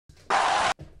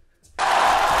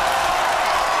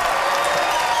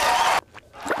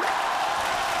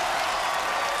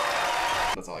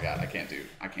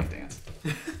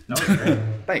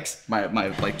Thanks. My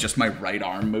like just my right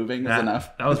arm moving is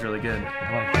enough. That was really good.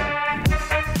 I like that.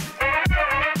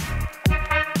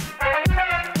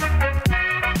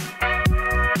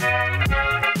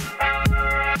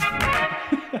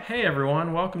 Hey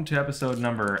everyone, welcome to episode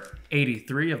number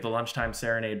 83 of the Lunchtime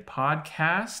Serenade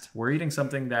podcast. We're eating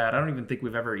something that I don't even think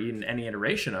we've ever eaten any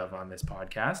iteration of on this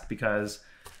podcast because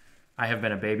I have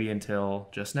been a baby until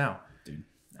just now. Dude.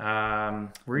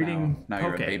 We're eating now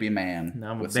poke. you're a baby man.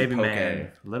 Now I'm a baby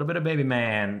man. A little bit of baby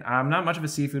man. I'm not much of a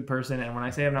seafood person, and when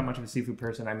I say I'm not much of a seafood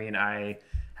person, I mean I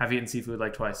have eaten seafood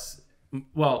like twice.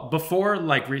 Well, before,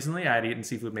 like recently, I had eaten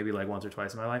seafood maybe like once or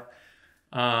twice in my life.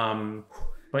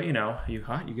 But you know, you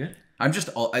hot? You good? I'm just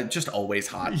always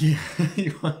hot. Yeah,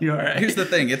 you all right? Here's the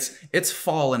thing: it's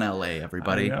fall in LA.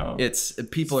 Everybody, I know.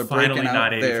 People are finally breaking out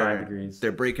not 85 degrees.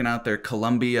 They're breaking out their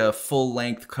Columbia full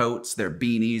length coats, their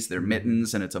beanies, their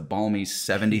mittens, and it's a balmy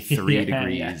 73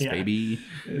 degrees, baby.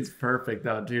 It's perfect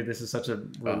though, dude. This is such a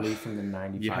relief from the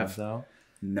 95 though.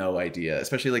 No idea,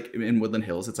 especially like in Woodland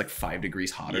Hills, it's like 5 degrees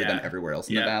hotter than everywhere else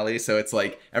in the valley. So it's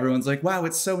like everyone's like, "Wow,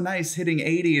 it's so nice hitting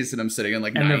 80s," and I'm sitting in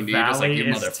like 90. The valley just like, you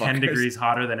is motherfuckers. 10 degrees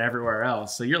hotter than everywhere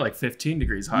else, so you're like 15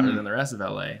 degrees hotter than the rest of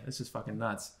LA. It's just fucking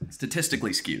nuts.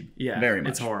 Statistically skewed. Yeah, very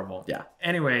much. It's horrible. Yeah.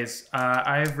 Anyways,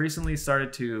 I've recently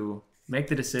started to make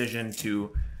the decision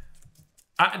to.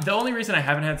 The only reason I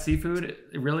haven't had seafood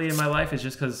really in my life is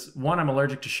just because, one, I'm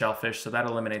allergic to shellfish, so that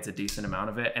eliminates a decent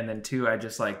amount of it. And then two, I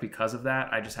just like, because of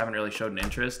that, I just haven't really showed an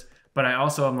interest. But I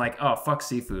also am like, oh, fuck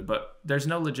seafood. But there's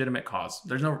no legitimate cause.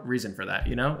 There's no reason for that,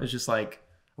 you know? It's just like,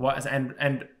 what?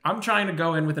 And I'm trying to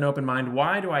go in with an open mind.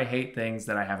 Why do I hate things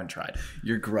that I haven't tried?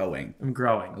 You're growing. I'm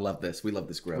growing. I love this. We love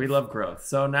this growth. We love growth.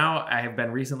 So now I have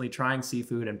been recently trying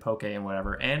seafood and poke and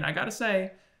whatever. And I got to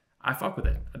say, I fuck with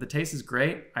it. The taste is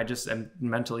great. I just am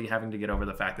mentally having to get over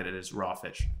the fact that it is raw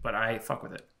fish, but I fuck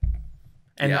with it.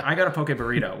 And I got a poke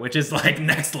burrito, which is like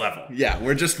next level. Yeah,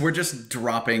 we're just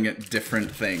dropping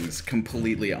different things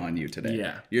completely on you today.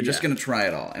 Yeah, you're just gonna try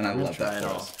it all, and I love that for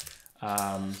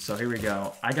us. So here we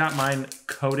go. I got mine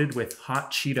coated with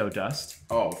hot Cheeto dust.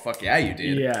 Oh fuck yeah, you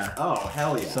did. Yeah. Oh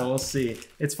hell yeah. So we'll see.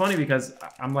 It's funny because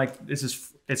I'm like,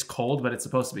 it's cold, but it's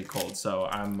supposed to be cold. So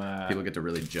I'm. People get to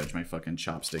really judge my fucking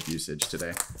chopstick usage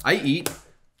today. I eat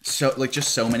just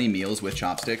so many meals with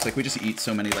chopsticks. Like we just eat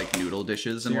so many like noodle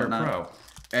dishes and whatnot. You're a pro.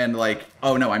 And like,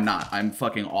 oh no, I'm not. I'm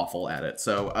fucking awful at it.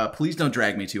 So please don't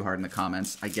drag me too hard in the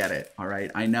comments. I get it. All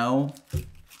right, I know,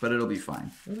 but it'll be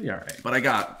fine. It'll be all right. But I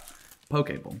got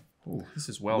poke bowl. Ooh, this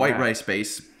is well. White rice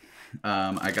base.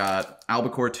 I got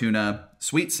albacore tuna,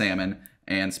 sweet salmon,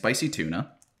 and spicy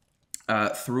tuna.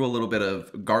 Threw a little bit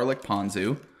of garlic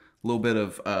ponzu, a little bit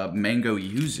of mango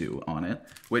yuzu on it,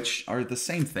 which are the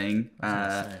same thing.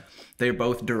 They're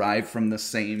both derived from the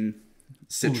same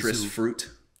citrus fruit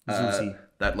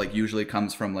that like usually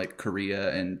comes from like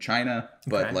Korea and China,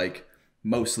 but like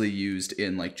mostly used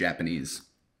in like Japanese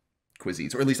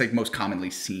cuisines, or at least like most commonly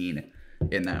seen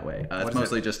in that way. It's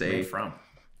mostly just made from?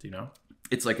 Do you know?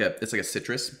 It's like a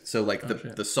citrus. So like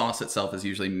the sauce itself is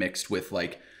usually mixed with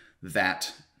like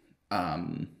that.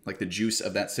 Like the juice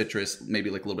of that citrus, maybe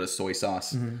like a little bit of soy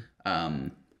sauce,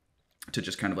 to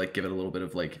just kind of like give it a little bit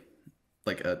of like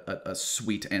a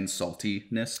sweet and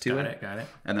saltiness to it. Got it.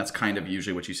 And that's kind of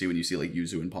usually what you see when you see like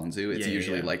yuzu and ponzu. It's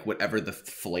usually like whatever the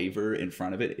flavor in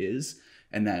front of it is,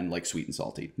 and then like sweet and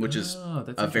salty, which is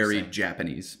a very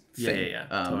Japanese thing. Yeah,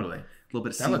 totally. A little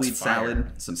bit of seaweed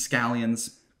salad, some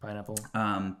scallions,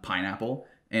 pineapple,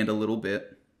 and a little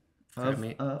bit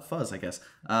of fuzz, I guess,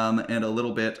 and a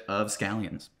little bit of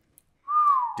scallions.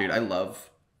 Dude, I love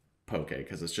poke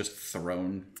because it's just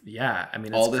thrown. Yeah, I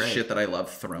mean, all this shit that I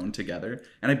love thrown together,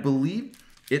 and I believe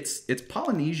it's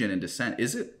Polynesian in descent.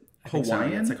 Is it Hawaiian? So,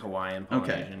 yeah, it's like Hawaiian,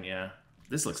 Polynesian. Okay. Yeah,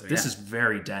 this is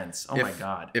very dense. Oh my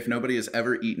god! If nobody has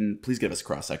ever eaten, please give us a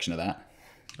cross section of that.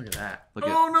 Look at that.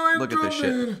 Look at this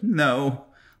shit. No,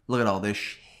 look at all this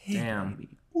shit. Damn. Baby.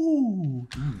 Ooh.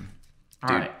 All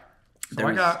right. So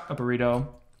I got a burrito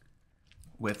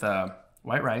with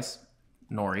white rice,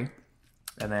 nori,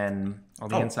 and then on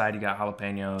the inside you got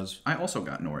jalapenos. I also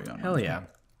got nori on. Hell yeah!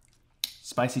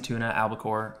 Spicy tuna,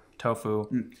 albacore,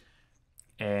 tofu,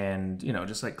 and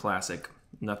just like classic.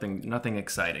 Nothing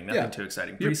exciting. Nothing too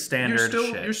exciting. Pretty standard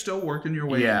shit. You're still working your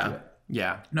way into it.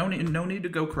 Yeah. No need to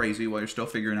go crazy while you're still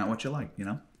figuring out what you like.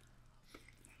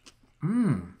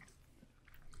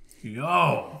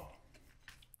 Yo.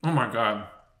 Oh my god.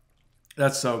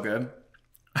 That's so good.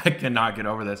 I cannot get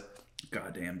over this.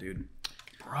 Goddamn, dude.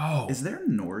 Bro. Is there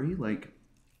nori like...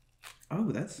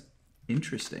 Oh, that's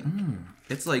interesting.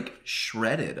 It's like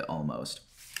shredded almost.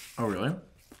 Oh, really?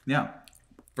 Yeah.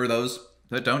 For those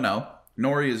that don't know,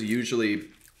 nori is usually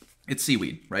it's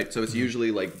seaweed, right? So it's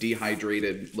usually like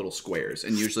dehydrated little squares,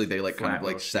 and usually they like kind of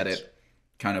like set it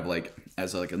kind of like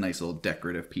as like a nice little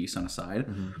decorative piece on a side.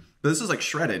 But this is like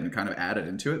shredded and kind of added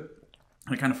into it.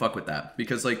 And I kind of fuck with that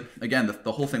because like, again,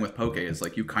 the whole thing with poke is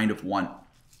like you kind of want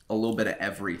a little bit of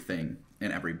everything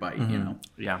in every bite, you know?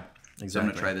 Yeah, exactly. So I'm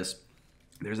gonna try this.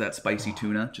 There's that spicy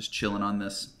tuna just chilling on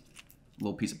this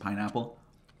little piece of pineapple.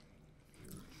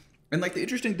 And like the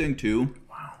interesting thing too,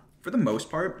 for the most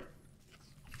part,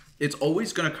 it's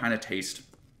always gonna kind of taste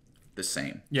the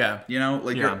same. Yeah. You know,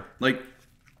 like like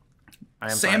I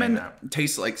am salmon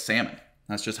tastes like salmon.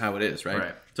 That's just how it is, right?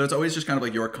 Right. So it's always just kind of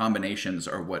like your combinations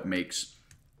are what makes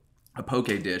a poke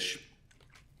dish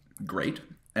great.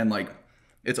 And like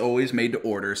it's always made to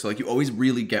order, so like you always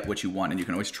really get what you want, and you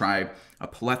can always try a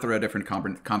plethora of different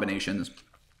combinations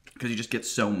because you just get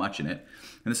so much in it.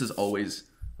 And this is always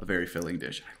a very filling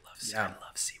dish. I love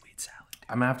seaweed salad.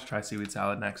 I'm gonna have to try seaweed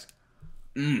salad next.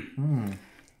 Here,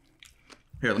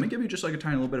 let me give you just like a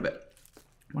tiny little bit of it.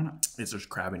 Why not? It's just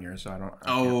crab in here, so I don't.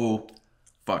 Oh,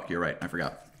 fuck! You're right. I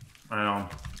forgot. I know.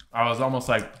 I was almost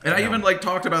like, and I even like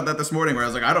talked about that this morning, where I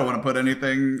was like, I don't want to put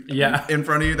anything in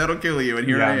front of you that'll kill you, and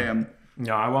here I am.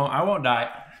 No, I won't. I won't die.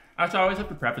 I always have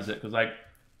to preface it because like,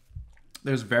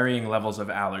 there's varying levels of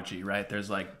allergy, right? There's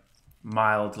like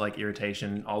mild like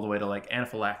irritation all the way to like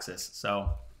anaphylaxis. So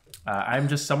I'm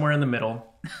just somewhere in the middle.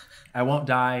 I won't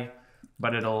die,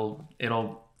 but it'll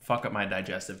fuck up my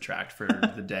digestive tract for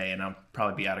the day, and I'll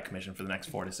probably be out of commission for the next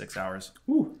 4 to 6 hours.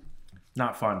 Ooh.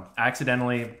 Not fun.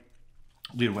 Accidentally,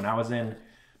 dude, when I was in,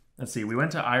 let's see, we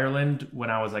went to Ireland when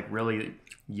I was like really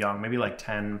young, maybe like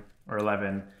 10 or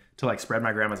 11, to like spread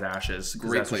my grandma's ashes.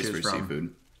 Great place for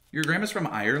seafood. Your grandma's from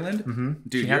Ireland? Mm-hmm.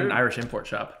 Dude, she had an Irish import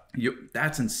shop.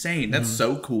 That's insane. That's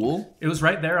so cool. It was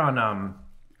right there on, oh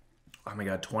my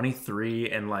God, 23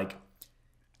 and like,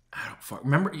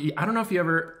 remember, I don't know if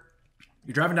you're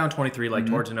driving down 23 like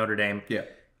towards Notre Dame. Yeah.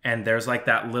 And there's like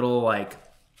that little like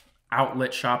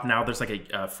outlet shop now. There's like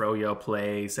a Froyo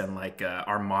place and like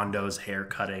Armando's hair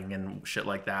cutting and shit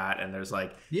like that. And there's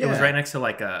like, it was right next to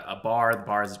like a bar. The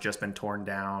bar has just been torn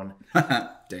down.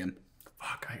 Damn.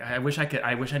 Fuck. I wish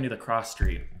I knew the cross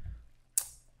street.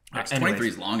 23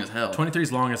 is long as hell. 23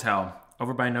 is long as hell.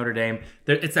 Over by Notre Dame.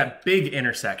 It's that big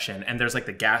intersection, and there's like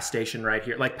the gas station right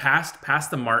here. Like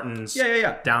past the Martins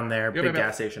down there, big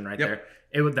gas station right there.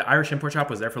 The Irish import shop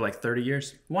was there for like 30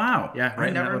 years. Wow. Yeah,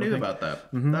 I never knew about that.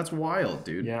 That's wild,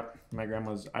 dude. Yeah, my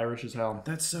grandma's Irish as hell.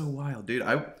 That's so wild, dude.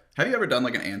 Have you ever done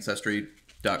like an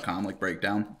Ancestry.com like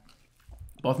breakdown?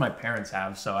 Both my parents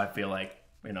have, so I feel like,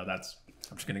 I'm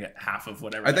just going to get half of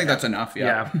whatever. I think that's enough,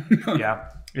 yeah. Yeah.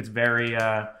 It's very,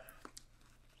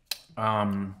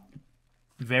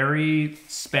 very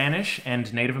Spanish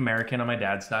and Native American on my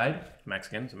dad's side.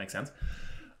 Mexican, so it makes sense.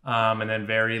 And then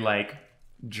very like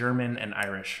German and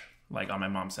Irish, like on my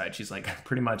mom's side. She's like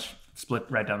pretty much split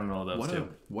right down the middle of those two.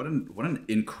 What an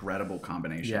incredible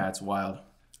combination. Yeah, it's wild.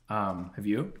 Have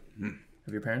you?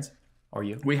 Have your parents? Or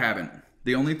you? We haven't.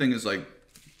 The only thing is like,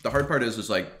 the hard part is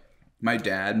like my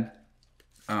dad,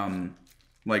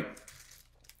 like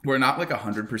we're not like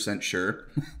 100% sure,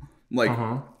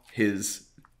 like his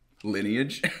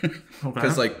lineage,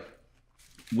 because like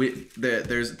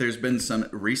there's been some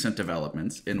recent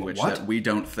developments in which that we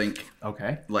don't think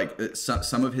like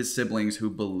some of his siblings who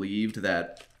believed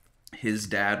that his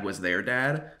dad was their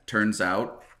dad turns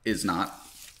out is not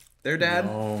their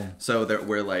dad. So that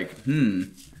we're like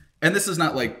and this is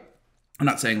not like, I'm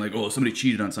not saying like, oh, somebody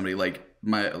cheated on somebody. Like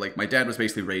my dad was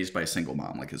basically raised by a single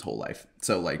mom like his whole life.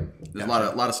 So like there's a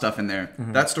lot of stuff in there.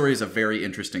 That story is a very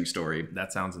interesting story.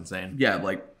 That sounds insane. Yeah,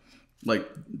 like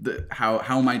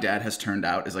how my dad has turned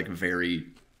out is like very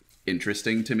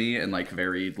interesting to me and like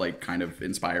very like kind of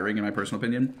inspiring in my personal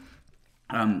opinion.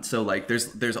 So like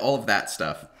there's all of that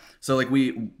stuff. So like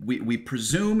we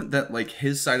presume that like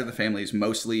his side of the family is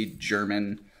mostly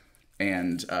German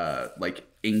and like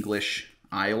English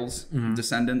Isles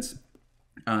descendants,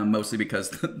 mostly because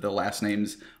the last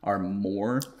names are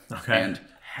Moore and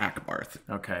Hackbarth.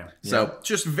 Okay. So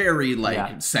just very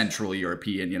like Central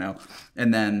European,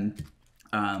 and then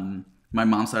my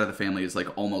mom's side of the family is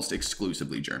like almost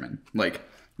exclusively German. Like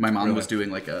my mom was doing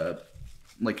like a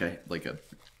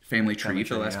family tree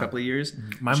for the last couple of years.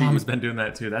 My mom has been doing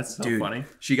that too. That's so funny.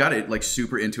 She got it like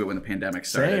super into it when the pandemic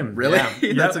started. Same. Really?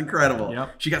 Yeah. That's incredible.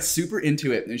 Yep. She got super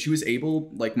into it, and she was able,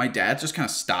 like my dad just kind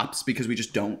of stops because we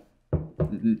just don't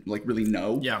like really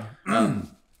know. Yeah.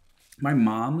 My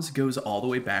mom's goes all the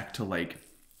way back to like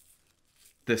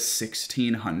the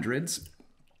 1600s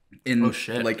in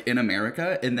like in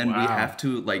America, and then we have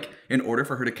to like, in order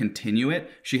for her to continue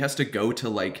it, she has to go to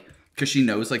like, because she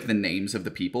knows like the names of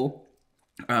the people.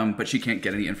 But she can't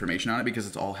get any information on it because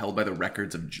it's all held by the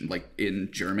records of like in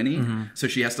Germany. So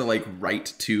she has to like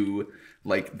write to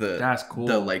like That's cool.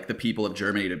 the people of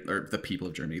Germany or the people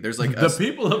of Germany. There's like The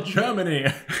people of Germany.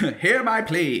 hear my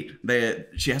plea.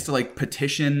 She has to like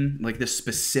petition like this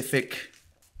specific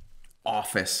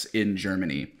office in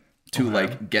Germany to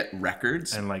like get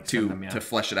records and like to them, to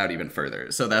flesh it out even further.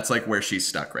 So that's like where she's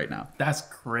stuck right now. That's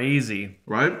crazy.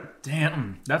 Right?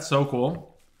 Damn, that's so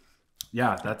cool.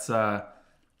 Yeah, that's wow.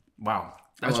 That's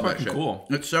I love fucking that shit. cool.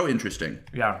 It's so interesting.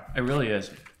 Yeah, it really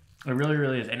is. It really,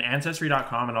 really is. And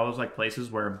Ancestry.com and all those like places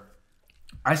where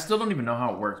I still don't even know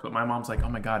how it works, but my mom's like, oh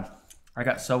my God, I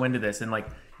got so into this. And like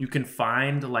you can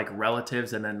find like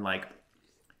relatives and then like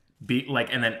be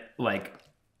like, and then like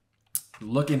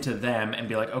look into them and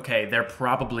be like, okay, they're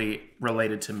probably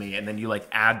related to me. And then you like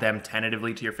add them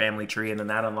tentatively to your family tree. And then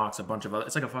that unlocks a bunch of other,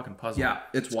 it's like a fucking puzzle. Yeah,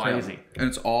 it's wild. Crazy. And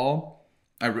it's all,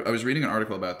 I was reading an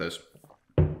article about this,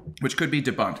 which could be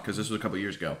debunked because this was a couple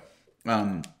years ago.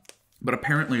 But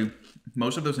apparently,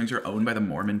 most of those things are owned by the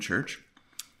Mormon Church.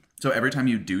 So every time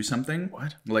you do something,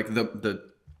 like the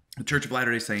Church of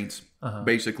Latter-day Saints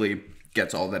basically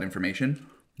gets all that information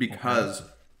because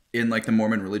in like the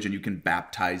Mormon religion, you can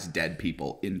baptize dead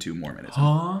people into Mormonism.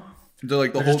 Huh? So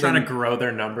like They're whole just trying thing, to grow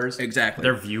their numbers. exactly.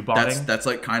 They're view botting. That's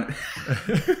like kind of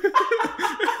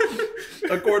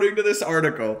according to this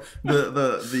article,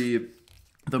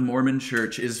 the Mormon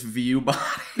Church is view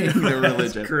botting their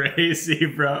religion. That's crazy,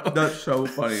 bro. That's so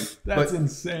funny. That's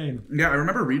insane. Yeah, I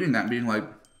remember reading that and being like,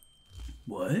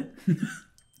 what?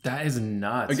 That is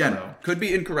nuts. Again, bro. could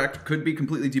be incorrect, could be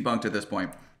completely debunked at this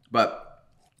point, but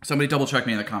somebody double check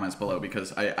me in the comments below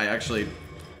because I actually,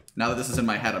 now that this is in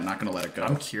my head, I'm not going to let it go.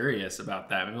 I'm curious about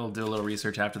that. Maybe we'll do a little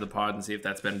research after the pod and see if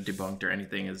that's been debunked or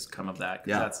anything has come of that.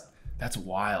 Yeah. That's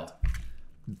wild.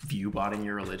 View botting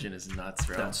your religion is nuts,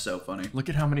 bro. That's so funny. Look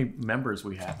at how many members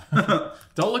we have.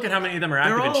 Don't look at how many of them are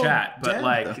active in all chat, but dead,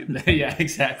 like, yeah,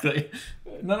 exactly.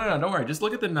 No, don't worry. Just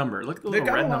look at the number. Look at the They've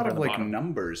little got red a lot number of at the like bottom.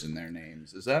 numbers in their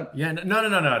names. Is that? Yeah, no.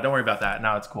 Don't worry about that.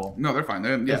 No, it's cool. No, they're fine.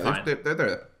 They're fine. They're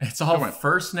there. It's all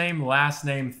first name, last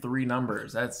name, 3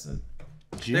 numbers. That's.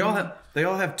 They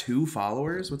all have 2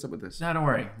 followers. What's up with this? No, don't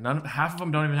worry. Half of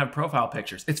them don't even have profile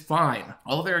pictures. It's fine.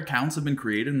 All of their accounts have been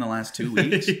created in the last 2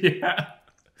 weeks. Yeah.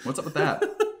 What's up with that?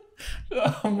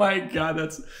 Oh my God,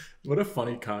 that's what a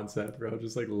funny concept, bro.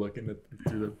 Just like looking at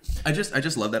through the. I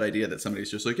just love that idea that somebody's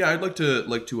just like, yeah, I'd like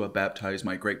to baptize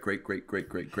my great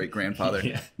grandfather.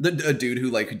 Yeah. A dude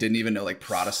who like didn't even know like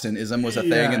Protestantism was a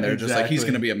thing, Yeah, and they're just like, he's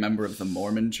exactly. gonna be a member of the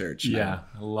Mormon Church. now. Yeah,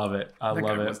 I love it. I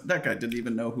love it. That guy didn't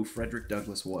even know who Frederick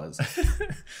Douglass was.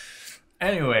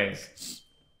 Anyways,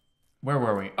 where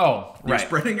were we? Oh, You're right.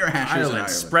 spreading your ashes in Ireland.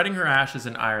 Spreading her ashes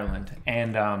in Ireland,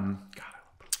 and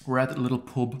we're at the little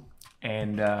pub,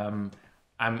 and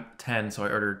I'm 10, so I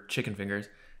ordered chicken fingers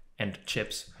and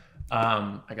chips.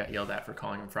 I got yelled at for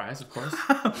calling them fries, of course.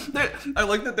 I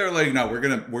like that they're like, no, we're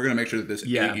gonna make sure that this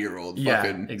 8-year-old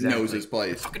fucking knows his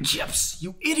place. Fucking chips,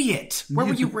 you idiot! Where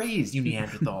were you raised, you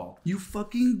Neanderthal? You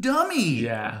fucking dummy.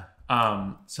 Yeah.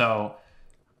 So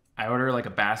I order like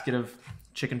a basket of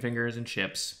chicken fingers and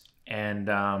chips, and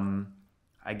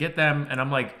I get them, and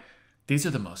I'm like, these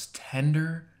are the most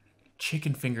tender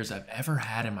chicken fingers I've ever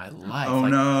had in my life. Oh,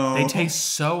 like, no. They taste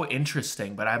so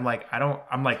interesting, but I'm like,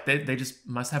 they just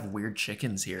must have weird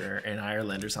chickens here in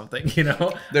Ireland or something, you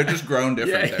know? They're just grown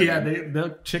different.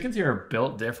 The chickens here are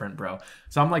built different, bro.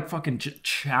 So I'm like fucking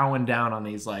chowing down on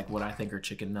these, like what I think are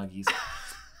chicken nuggies.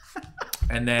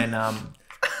 And then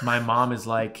my mom is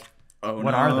like,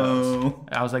 what are those?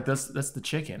 I was like, that's the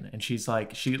chicken. And she's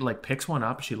like, she like picks one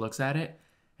up, she looks at it,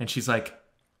 and she's like,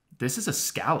 this is a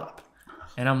scallop.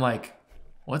 And I'm like,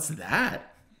 what's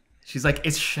that? She's like,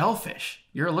 it's shellfish.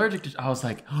 You're allergic to. I was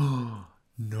like, oh,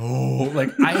 no.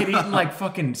 Like, I had eaten like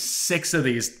fucking 6 of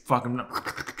these fucking.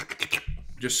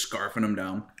 Just scarfing them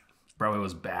down. Bro, it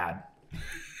was bad.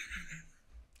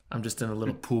 I'm just in a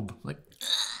little poob. Like,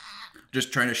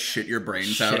 just trying to shit your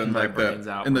brains out in my like brains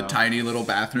the out, in the bro. tiny little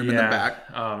bathroom in the back.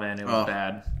 Oh, man, it was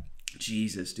bad.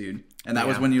 Jesus, dude. And that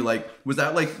was when you like, was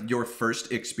that like your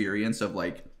first experience of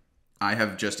like, I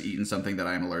have just eaten something that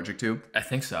I am allergic to? I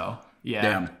think so. Yeah.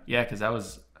 Damn. Yeah, because I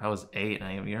was 8,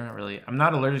 and I'm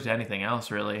not allergic to anything else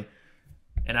really.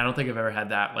 And I don't think I've ever had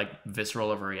that like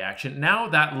visceral of a reaction. Now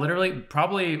that literally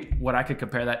probably what I could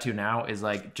compare that to now is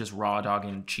like just raw dog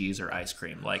and cheese or ice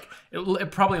cream. Like it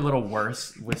probably a little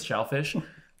worse with shellfish,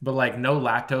 but like no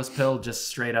lactose pill, just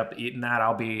straight up eating that,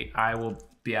 I will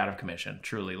be out of commission.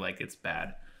 Truly, like it's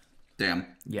bad. Damn.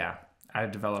 Yeah,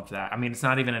 I've developed that. I mean, it's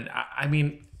not even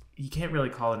you can't really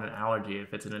call it an allergy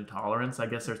if it's an intolerance. I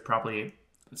guess there's probably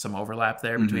some overlap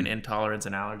there between intolerance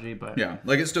and allergy, but yeah,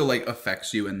 like it still like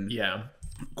affects you in yeah,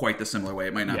 quite the similar way.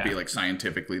 It might not be like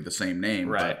scientifically the same name,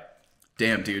 right? But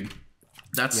damn, dude,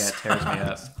 that's it tears me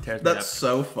up. That's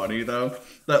so funny though.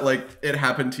 That like it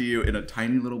happened to you in a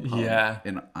tiny little pub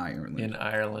in Ireland. In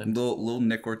Ireland, little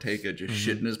Nick Ortega just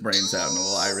shitting his brains out in a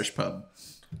little Irish pub.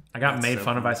 I got made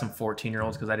fun of by some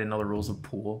 14-year-olds because I didn't know the rules of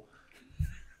pool.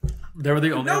 They were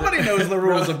the only Nobody knows the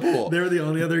rules of pool. They were the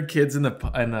only other kids in the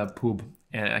poob,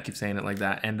 and I keep saying it like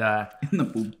that. And in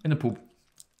the poop,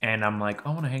 and I'm like, I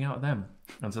want to hang out with them.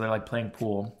 And so they're like playing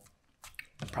pool.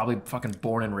 Probably fucking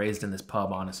born and raised in this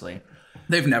pub, honestly.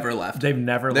 They've never left.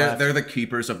 Left. They're the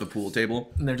keepers of the pool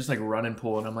table. And they're just like running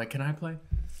pool, and I'm like, can I play?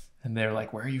 And they're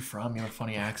like, where are you from? You have a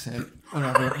funny accent.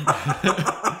 Whatever.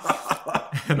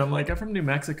 And I'm like, I'm from New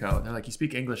Mexico. And they're like, you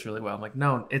speak English really well. I'm like,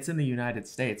 no, it's in the United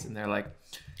States. And they're like,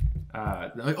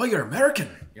 oh, you're American.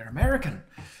 You're American.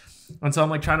 And so I'm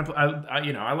like trying to,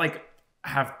 I like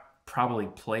have probably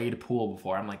played pool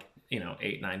before. I'm like,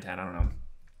 8, 9, 10, I don't know.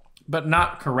 But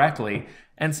not correctly.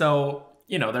 And so,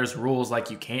 there's rules like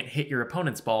you can't hit your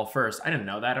opponent's ball first. I didn't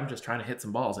know that. I'm just trying to hit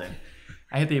some balls in.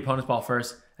 I hit the opponent's ball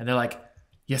first, and they're like,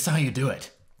 yes, how you do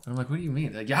it. And I'm like, what do you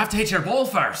mean? Like, you have to hit your ball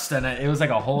first. And it was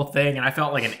like a whole thing, and I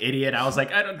felt like an idiot. I was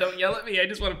like, don't yell at me. I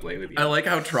just want to play with you. I like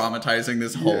how traumatizing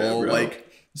this whole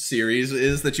series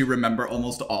is that you remember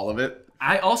almost all of it.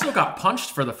 I also got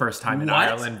punched for the first time in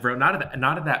Ireland, bro. Not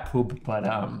at that poop, but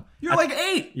you're like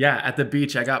 8. Yeah, at the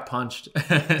beach, I got punched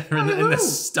in the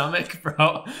stomach,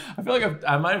 bro. I feel like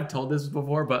I might have told this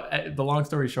before, but the long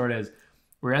story short is,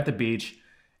 we're at the beach,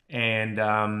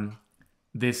 and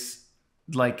this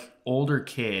like older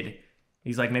kid,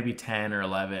 he's like maybe 10 or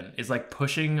 11, is like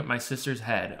pushing my sister's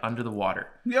head under the water.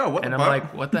 Yeah, what? And I'm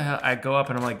like, what the hell? I go up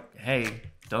and I'm like, hey,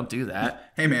 don't do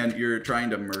that. Hey man, you're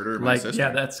trying to murder my sister.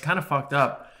 Yeah, that's kind of fucked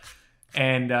up.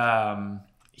 And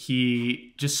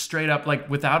he just straight up, like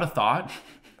without a thought,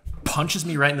 punches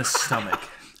me right in the stomach.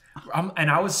 And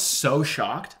I was so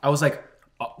shocked. I was like,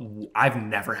 I've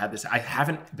never had this. I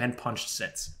haven't been punched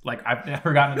since. Like, I've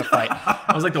never gotten in a fight.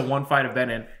 I was like the one fight I've been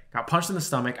in. Got punched in the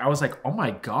stomach. I was like, oh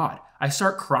my God. I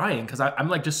start crying because I'm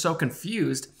like just so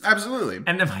confused. Absolutely.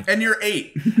 And then and you're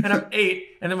 8. And I'm 8.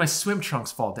 And then my swim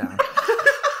trunks fall down.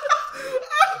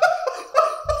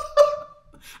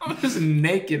 I'm just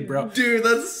naked, bro. Dude,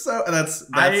 that's fucking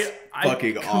awful.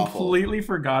 I completely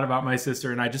forgot about my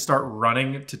sister, and I just start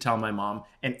running to tell my mom.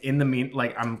 And in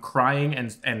the I'm crying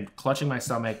and clutching my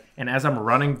stomach. And as I'm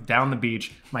running down the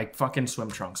beach, my fucking swim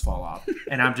trunks fall off,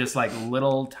 and I'm just like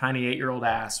little tiny 8-year-old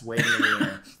ass waiting in the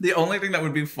air. The only thing that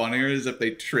would be funnier is if they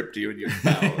tripped you and you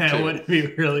fell. That would be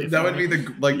really. That would be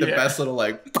the best little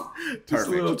perfect. Just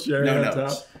a little cherry on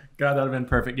top. God, that would have been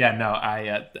perfect. Yeah, no,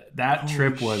 that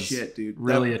trip was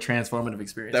really a transformative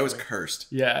experience. That was cursed.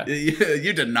 Yeah.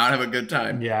 You did not have a good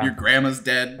time. Yeah. Your grandma's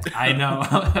dead. I know.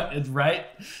 It's right.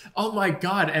 Oh my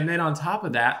God. And then on top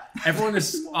of that, everyone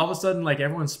is all of a sudden like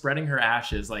everyone's spreading her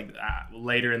ashes like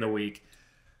later in the week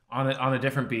on a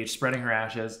different beach, spreading her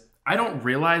ashes. I don't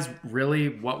realize really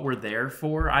what we're there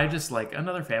for. I just like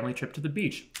another family trip to the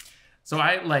beach. So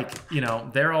I like,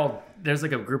 there's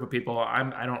like a group of people.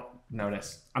 I don't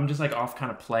notice. I'm just like off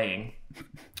kind of playing,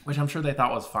 which I'm sure they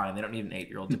thought was fine. They don't need an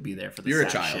 8-year-old to be there for this. You're a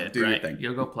child. Shit, do right? your thing.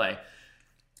 You'll go play.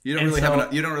 You don't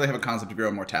really have a concept of your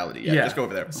own mortality yet. Yeah. Just go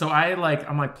over there. So I'm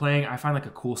like playing. I find like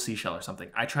a cool seashell or something.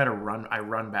 I try to run. I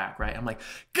run back. Right. I'm like,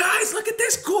 guys, look at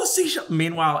this cool seashell.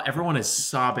 Meanwhile, everyone is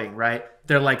sobbing. Right.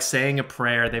 They're like saying a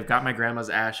prayer. They've got my grandma's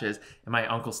ashes, and my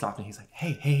uncle stopped me. He's like,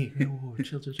 hey, whoa,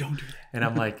 chill. Don't do that. And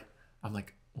I'm like,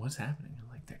 what's happening? I'm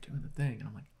like, they're doing the thing, and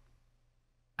I'm like.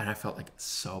 And I felt like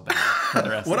so bad for the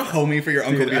rest what of a homie for your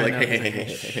uncle to be like,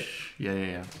 hey.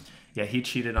 Yeah, he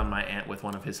cheated on my aunt with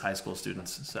one of his high school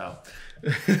students, so.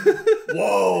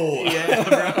 Whoa! Yeah,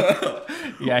 bro.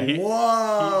 Yeah,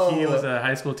 Whoa! He was a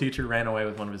high school teacher, ran away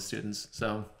with one of his students,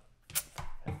 so.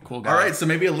 Cool guy. All right, so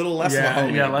maybe a little less of a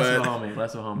homie. Yeah, less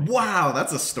of a homie. Wow,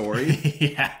 that's a story.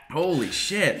 Yeah. Holy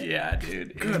shit. Yeah,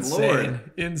 dude. Good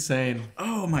Lord. Insane.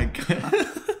 Oh my God.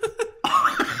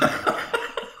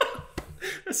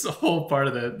 It's a whole part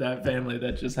of that family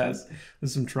that just has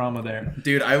some trauma there.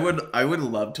 Dude, I would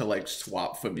love to like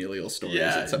swap familial stories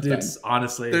at some time.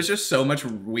 Honestly. There's just so much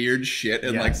weird shit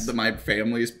in my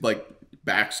family's like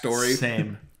backstory.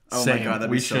 Same. Oh my God,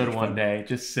 we should one day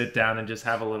just sit down and just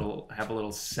have a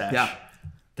little sesh. Yeah.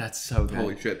 That's so good.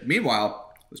 Holy shit.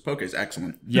 Meanwhile, this poke is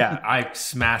excellent. Yeah, I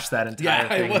smashed that entire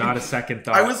thing. Not a second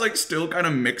thought. I was like still kind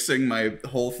of mixing my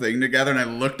whole thing together, and I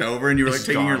looked over, and you were like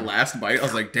taking your last bite. I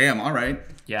was like, "Damn, all right."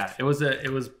 Yeah, it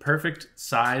was perfect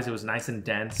size. It was nice and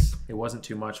dense. It wasn't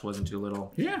too much, wasn't too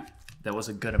little. Yeah, That was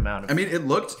a good amount of. I mean, it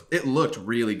looked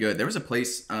really good. There was a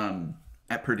place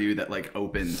at Purdue that like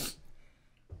opened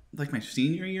like my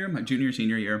junior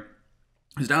senior year.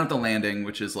 It was down at the Landing,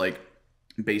 which is like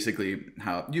basically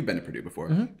how you've been to Purdue before,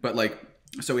 but like.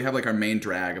 So we have like our main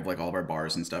drag of like all of our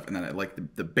bars and stuff, and then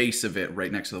like the base of it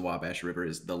right next to the Wabash River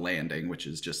is the Landing, which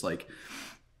is just like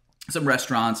some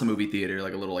restaurants, a movie theater,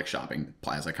 like a little like shopping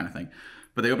plaza kind of thing.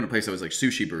 But they opened a place that was like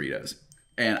sushi burritos,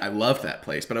 and I loved that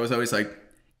place. But I was always like,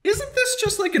 isn't this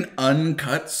just like an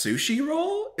uncut sushi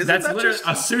roll? That's literally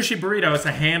a sushi burrito. It's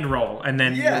a hand roll, and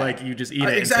then you just eat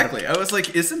it. Exactly. I was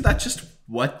like, isn't that just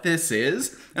what this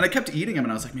is? And I kept eating them,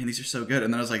 and I was like, man, these are so good.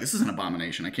 And then I was like, this is an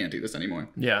abomination. I can't do this anymore.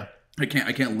 Yeah. I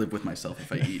can't live with myself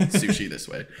if I eat sushi this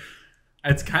way.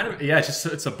 It's kind of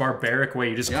it's a barbaric way.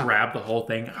 You just grab the whole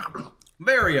thing.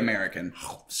 Very American.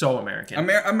 So American.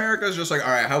 America's just like,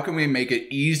 all right, how can we make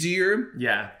it easier?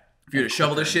 Yeah. For you to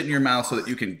shovel this shit in your mouth so that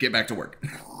you can get back to work.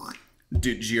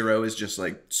 Dude, Jiro is just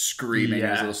like screaming in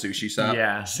his little sushi shop.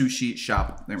 Yeah. Sushi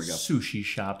shop. There we go. Sushi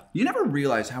shop. You never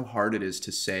realize how hard it is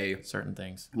to say certain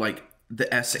things. Like the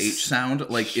SH sound,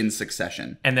 like in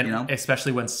succession. And then,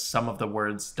 especially when some of the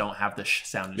words don't have the sh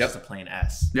sound, it's just a plain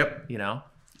S. Yep. You know?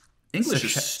 English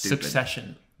is stupid.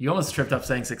 Succession. You almost tripped up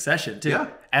saying succession, too. Yeah.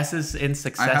 S's in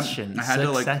succession. I had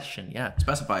succession, to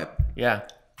specify it. Yeah.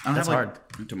 That's hard.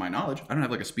 To my knowledge, I don't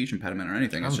have like a speech impediment or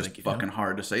anything. It's just fucking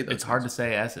hard to say those. It's hard to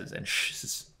say S's and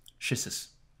shisses.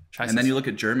 And then you look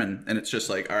at German, and it's just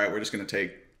like, all right, we're just going to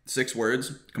take 6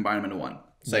 words, combine them into one.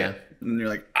 Say it. And then you're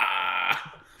like, ah.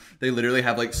 They literally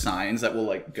have like signs that will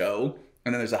like go,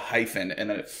 and then there's a hyphen, and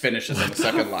then it finishes on the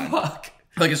second line. Fuck?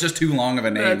 Like it's just too long of a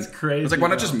name. That's crazy. It's like, why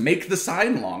not just make the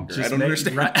sign longer? I don't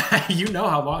understand. Right. You know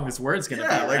how long this word's gonna be,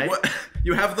 right? What?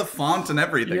 You have the font and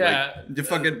everything. Yeah. Like, you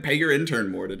fucking pay your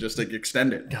intern more to just like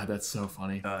extend it. God, that's so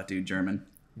funny. Dude, German.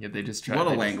 Yeah, they just try. What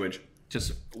a language.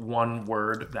 Just one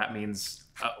word that means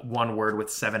one word with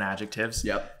 7 adjectives.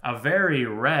 Yep. A very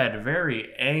red,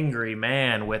 very angry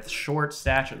man with short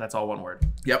stature. That's all one word.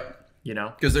 Yep. You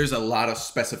know? Because there's a lot of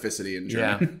specificity in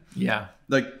German. Yeah.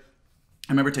 Like,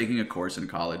 I remember taking a course in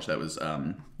college that was,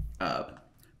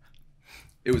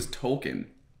 it was Tolkien.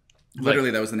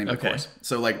 Literally, that was the name of the course.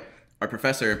 So, like, our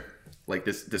professor, like,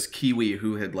 this Kiwi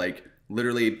who had, like,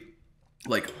 literally,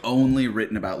 like, only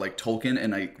written about, like, Tolkien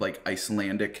and, like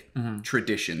Icelandic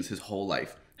traditions his whole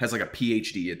life. Has like a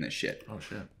PhD in this shit. Oh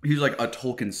shit. He was like a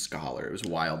Tolkien scholar. It was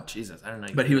wild. Jesus, I don't know.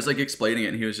 But he was like explaining it,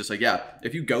 and he was just like, yeah,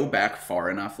 if you go back far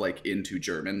enough, like into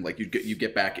German, like you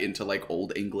get back into like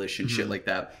Old English and shit like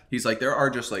that. He's like, there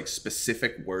are just like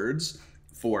specific words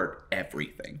for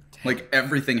everything. Like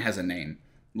everything has a name,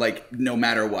 like no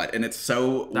matter what, and it's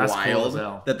so wild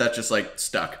that just like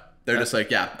stuck. They're just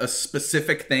like, yeah, a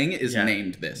specific thing is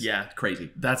named this. Yeah, crazy.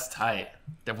 That's tight.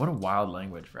 What a wild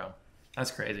language, bro.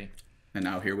 That's crazy. And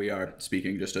now here we are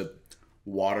speaking just a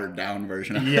watered down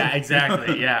version of it. Yeah,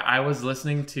 exactly. Yeah, I was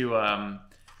listening to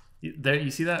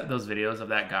you see those videos of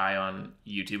that guy on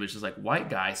YouTube. It's just like white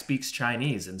guy speaks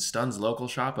Chinese and stuns local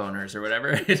shop owners or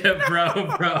whatever.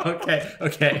 bro.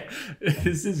 Okay.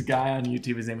 This is guy on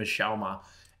YouTube. His name is Xiaoma,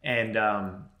 and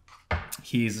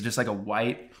he's just like a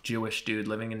white Jewish dude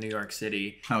living in New York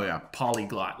City. Oh yeah,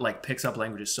 polyglot, like picks up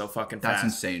languages so fucking fast.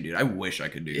 That's insane, dude. I wish I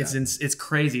could do that. It's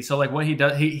crazy. So like what he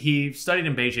does, he studied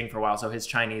in Beijing for a while, so his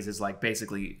Chinese is like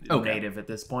basically native at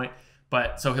this point.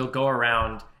 But so he'll go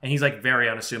around, and he's like very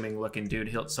unassuming looking dude.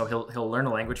 He'll learn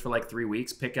a language for like 3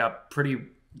 weeks, pick up pretty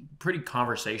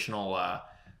conversational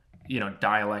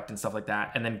dialect and stuff like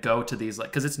that, and then go to these, like,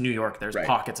 because it's New York, there's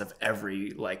pockets of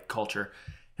every like culture.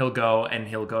 He'll go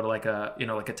to like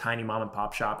a tiny mom and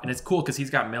pop shop, and it's cool because he's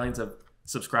got millions of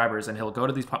subscribers, and he'll go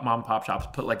to these mom and pop shops,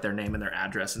 put like their name and their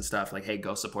address and stuff, like, hey,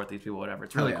 go support these people, whatever.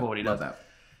 It's really cool what he does. That.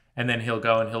 And then he'll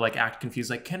go and he'll like act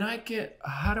confused, like,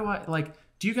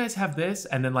 do you guys have this?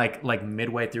 And then like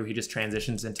midway through, he just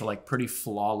transitions into like pretty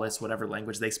flawless whatever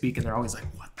language they speak, and they're always like,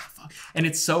 what the fuck? And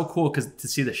it's so cool because to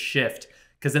see the shift.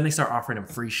 Because then they start offering him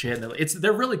free shit, and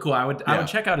they're really cool. I would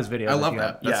check out his videos. I love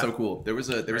that. That's so cool. There was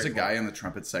a guy in the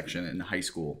trumpet section in high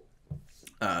school.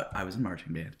 I was in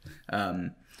marching band.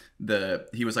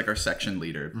 He was like our section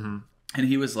leader, and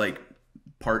he was like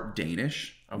part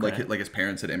Danish. Okay. Like his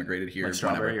parents had immigrated here. Like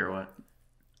strawberry or what?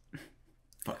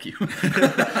 Fuck you.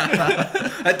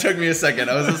 That took me a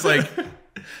second. I was just like,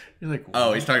 you're like,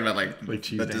 oh, he's talking about like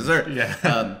the dessert.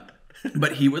 Yeah.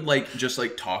 But he would like just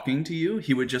like talking to you.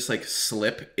 He would just like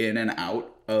slip in and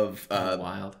out of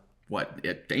wild. What?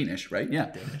 Danish, right? Yeah.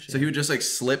 Danish, so he would just like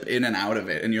slip in and out of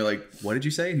it, and you're like, "What did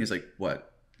you say?" And he's like,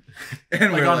 "What?"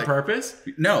 And like on purpose?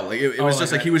 No, like it was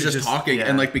just like he was just talking,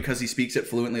 and like because he speaks it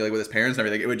fluently, like with his parents and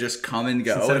everything, it would just come and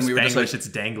go. Instead and we of were just like, it's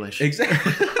Danglish.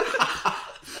 Exactly.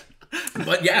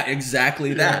 But yeah,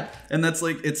 exactly that. And that's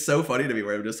like, it's so funny to me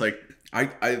where I'm just like,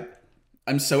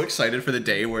 I'm so excited for the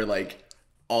day where like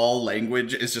all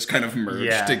language is just kind of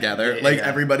merged together. Like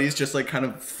everybody's just like kind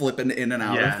of flipping in and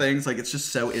out of things. Like it's just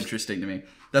so interesting to me.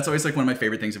 That's always like one of my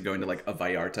favorite things of going to like a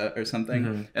Vallarta or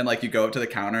something. And like you go up to the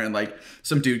counter and like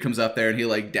some dude comes up there and he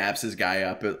like dabs his guy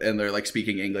up and they're like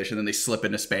speaking English and then they slip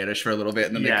into Spanish for a little bit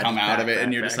and then they come out of it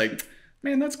and you're just like,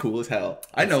 man, that's cool as hell.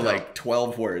 I know like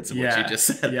 12 words of what you just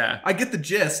said. I get the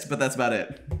gist, but that's about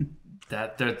it.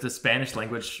 That the Spanish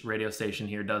language radio station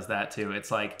here does that too.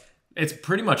 It's like, it's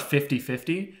pretty much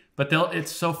 50-50, but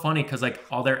it's so funny because like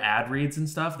all their ad reads and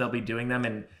stuff, they'll be doing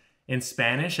them in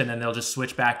Spanish and then they'll just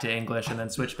switch back to English and then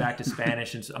switch back to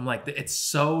Spanish. And I'm like, it's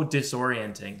so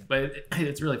disorienting, but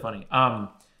it's really funny. I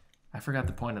forgot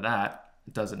the point of that.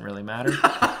 It doesn't really matter.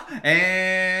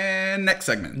 And next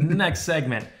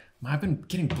segment. I've been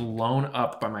getting blown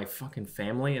up by my fucking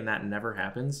family, and that never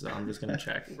happens. So I'm just gonna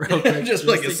check real quick. just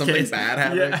like if something bad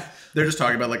happens. They're just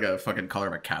talking about like a fucking color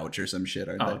of a couch or some shit.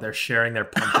 Aren't they? They're sharing their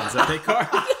pumpkins that they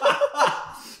carved.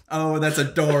 Oh, that's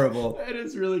adorable. It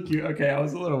is really cute. Okay, I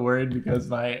was a little worried because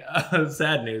my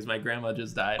sad news, my grandma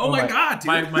just died. Oh my God,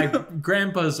 dude. My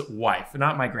grandpa's wife,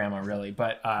 not my grandma really,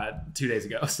 but 2 days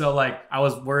ago. So like I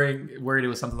was worried it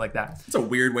was something like that. That's a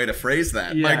weird way to phrase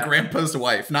that. Yeah. My grandpa's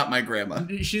wife, not my grandma.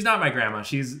 She's not my grandma.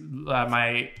 She's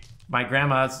my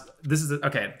grandma's. This is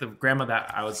the grandma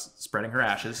that I was spreading her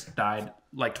ashes died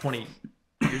like 20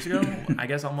 years ago, I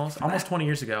guess almost 20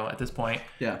 years ago at this point.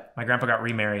 Yeah. My grandpa got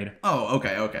remarried. Oh,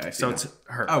 okay. So it's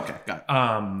her. Okay, got it.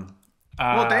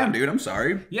 Well, damn, dude, I'm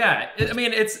sorry. Yeah, I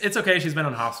mean, it's okay. She's been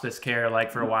on hospice care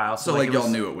like for a while. So like y'all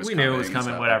knew it was coming. We knew it was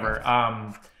coming, whatever.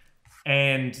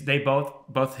 And they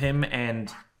both him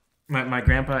and my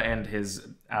grandpa and his,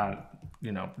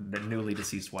 the newly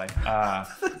deceased wife.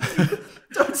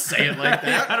 Don't say it like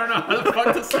that. I don't know how the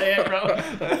fuck to say it, bro.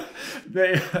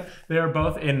 They were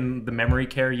both in the memory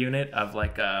care unit of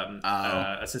like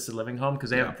assisted living home because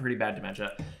they have a pretty bad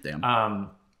dementia. Damn.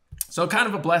 So kind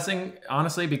of a blessing,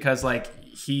 honestly, because like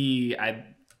I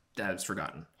was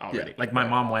forgotten already. Like my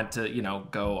mom went to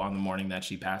go on the morning that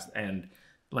she passed and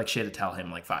like she had to tell him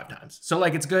like 5 times. So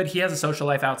like it's good. He has a social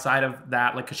life outside of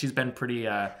that, like because she's been pretty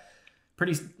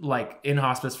like in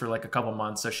hospice for like a couple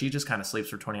months, so she just kind of sleeps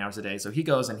for 20 hours a day. So he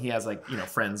goes and he has like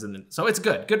friends, and so it's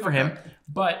good for him.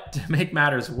 But to make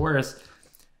matters worse,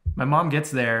 my mom gets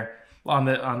there on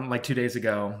like 2 days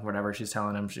ago, whatever. She's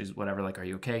telling him she's whatever, like, are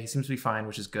you okay? He seems to be fine,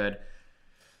 which is good.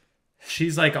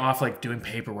 She's like off like doing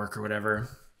paperwork or whatever,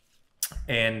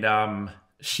 and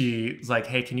she's like,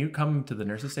 hey, can you come to the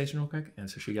nurse's station real quick? And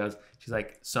so she goes, she's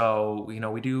like, so, we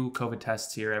do COVID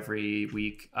tests here every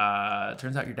week.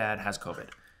 Turns out your dad has COVID.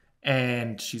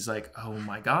 And she's like, oh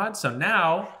my God. So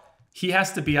now he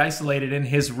has to be isolated in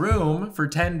his room for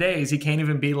 10 days. He can't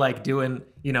even be like doing,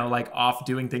 like off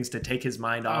doing things to take his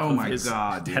mind off of his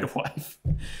dead wife.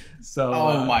 So,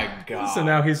 oh my God. So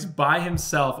now he's by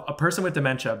himself, a person with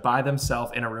dementia by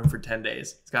themselves in a room for 10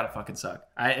 days. It's gotta fucking suck.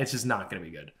 It's just not gonna be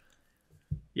good.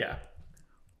 Yeah.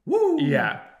 Woo.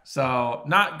 Yeah. So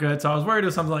not good. So I was worried it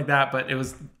was something like that, but it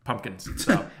was pumpkins.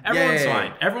 So everyone's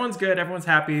fine. Everyone's good. Everyone's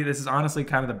happy. This is honestly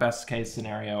kind of the best case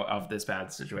scenario of this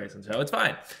bad situation. So it's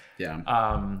fine. Yeah.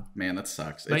 Man, that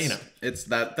sucks. But it's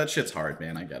that shit's hard,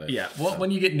 man. I get it. Yeah. Well,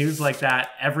 when you get news like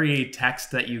that, every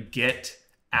text that you get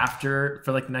after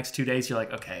for like the next 2 days, you're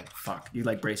like, okay, fuck. You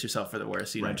like brace yourself for the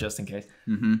worst, just in case.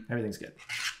 Mm-hmm. Everything's good.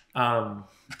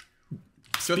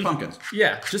 Just pumpkins.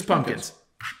 Yeah, just pumpkins.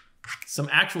 Some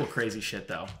actual crazy shit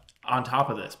though. On top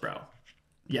of this, bro.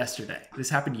 Yesterday. This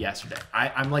happened yesterday.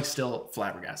 I'm like still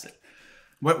flabbergasted.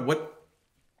 What?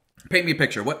 Paint me a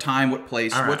picture. What time? What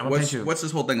place? All right, what's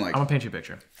this whole thing like? I'm gonna paint you a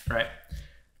picture. Right.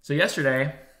 So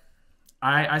yesterday,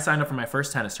 I signed up for my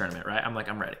first tennis tournament. Right. I'm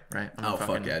ready. Right.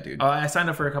 Fuck yeah, dude. I signed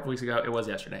up for a couple weeks ago. It was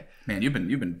yesterday. Man, you've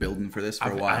been building for this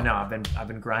for a while. I know. I've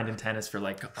been grinding tennis for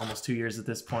like almost 2 years at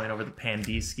this point. Over the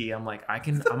Pandiski, I'm like,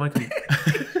 I'm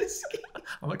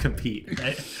gonna compete,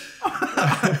 right?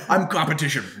 I'm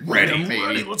competition ready, baby.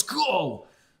 Ready. Let's go.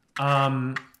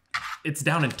 It's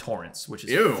down in Torrance, which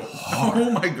is far. Oh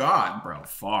my God, bro,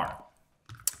 far.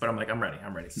 But I'm like, I'm ready.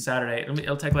 It's a Saturday.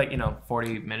 It'll take like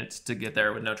 40 minutes to get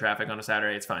there with no traffic on a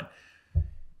Saturday. It's fine.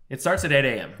 It starts at 8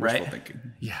 a.m. right? Wishful thinking.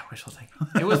 Yeah, wishful thinking.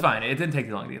 It was fine. It didn't take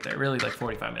too long to get there. Really, like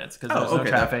 45 minutes because there was no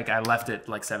traffic. I left at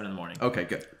like 7 in the morning. Okay,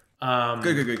 good.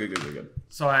 Good.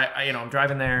 So I'm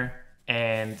driving there.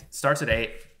 And starts at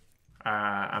 8.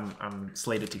 I'm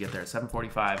slated to get there at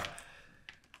 7:45.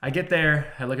 I get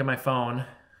there. I look at my phone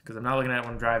because I'm not looking at it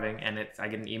when I'm driving, and I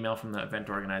get an email from the event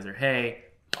organizer. Hey,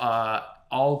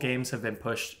 all games have been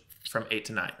pushed from 8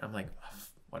 to 9. I'm like,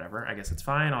 whatever. I guess it's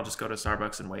fine. I'll just go to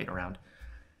Starbucks and wait around.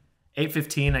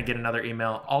 8:15, I get another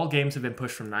email. All games have been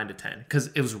pushed from 9 to 10 because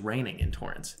it was raining in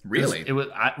Torrance. Really? It was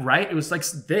right. It was like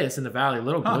this in the valley, a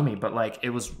little gloomy, but like it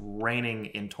was raining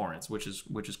in Torrance, which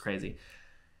is crazy.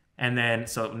 And then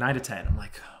so 9 to 10, I'm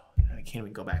like, oh, I can't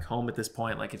even go back home at this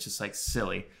point. Like it's just like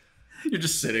silly. You're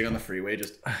just sitting on the freeway,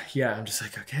 just yeah. I'm just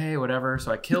like, okay, whatever.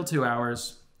 So I kill 2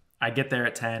 hours. I get there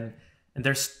at 10. And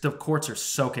the courts are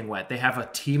soaking wet. They have a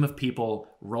team of people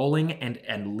rolling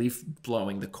and leaf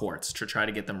blowing the courts to try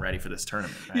to get them ready for this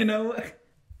tournament. Right? You know, have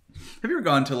you ever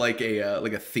gone to like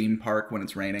a theme park when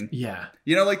it's raining? Yeah.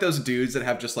 You know, like those dudes that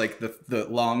have just like the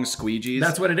long squeegees.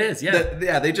 That's what it is. Yeah.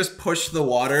 Yeah. They just push the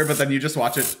water, but then you just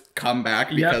watch it come back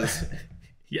because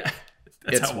yeah.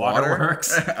 That's it's how water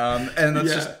works. And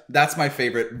that's my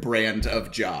favorite brand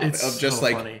of job It's of just so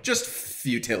like funny. just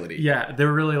futility. Yeah,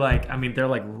 they're really like, I mean, they're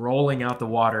like rolling out the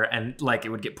water and like it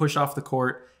would get pushed off the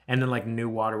court and then like new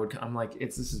water would come. I'm like,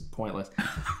 this is pointless.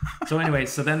 So anyway,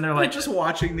 so then they're like just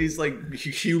watching these like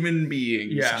human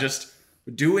beings just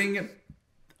doing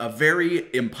a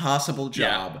very impossible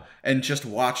job and just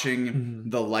watching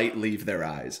the light leave their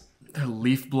eyes. They're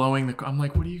leaf blowing I'm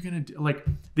like, what are you gonna do? Like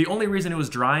the only reason it was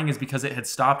drying is because it had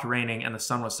stopped raining and the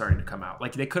sun was starting to come out.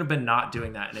 Like they could have been not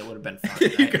doing that and it would have been fine.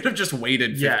 Right? You could have just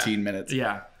waited 15 minutes.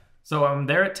 Yeah. So I'm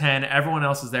there at 10. Everyone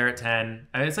else is there at 10.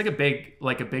 And it's like a big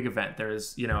event.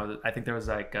 There's, I think there was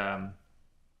like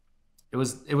it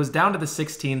was down to the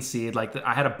 16 seed. Like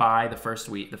I had to buy the first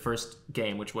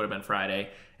game, which would have been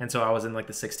Friday. And so I was in like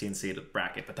the 16 seed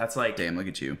bracket. But that's like, damn, look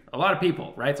at you. A lot of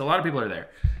people, right? So a lot of people are there.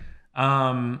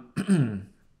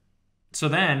 So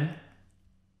then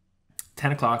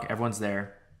 10 o'clock, everyone's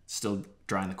there, still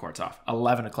drying the courts off.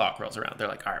 11 o'clock rolls around. They're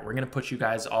like, all right, we're going to put you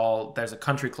guys all, there's a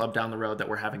country club down the road that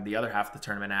we're having the other half of the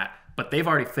tournament at, but they've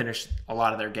already finished a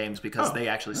lot of their games because they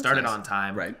actually started on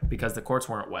time, right? Because the courts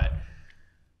weren't wet.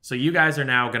 So you guys are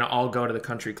now going to all go to the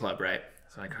country club, right?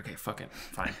 So like, okay, fuck it,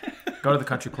 fine. Go to the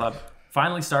country club.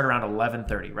 Finally start around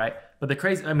 11:30, right? But the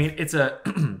crazy, I mean, it's a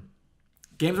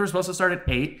games were supposed to start at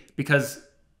 8 because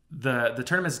the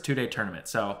tournament is a 2-day tournament.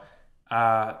 So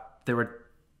there were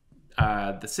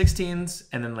the 16s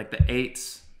and then like the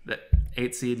 8s, the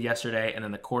 8 seed yesterday, and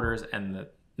then the quarters and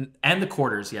the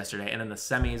quarters yesterday, and then the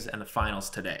semis and the finals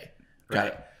today.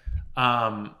 Right.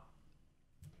 Right.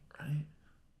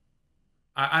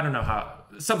 I don't know how,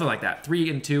 something like that. 3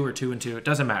 and 2 or 2 and 2. It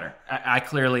doesn't matter. I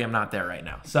clearly am not there right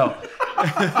now. So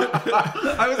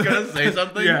I was going to say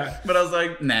something, but I was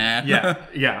like, nah.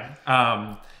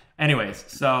 Yeah. Anyways,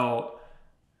 so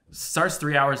starts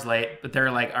 3 hours late, but they're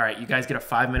like, all right, you guys get a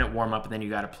 5-minute warm up and then you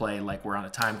got to play. Like we're on a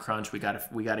time crunch. We got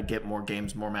to get more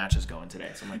games, more matches going today.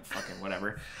 So I'm like, fucking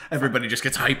whatever. Everybody just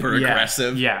gets hyper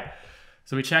aggressive. Yeah.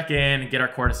 So we check in, get our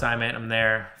court assignment. I'm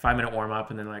there, 5-minute warm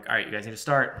up, and then like, all right, you guys need to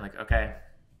start. I'm like, okay.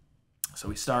 So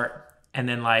we start, and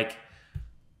then like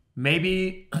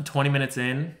maybe 20 minutes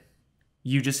in,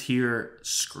 you just hear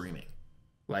screaming.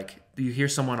 Like you hear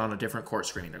someone on a different court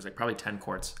screaming. There's like probably 10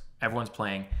 courts. Everyone's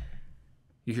playing.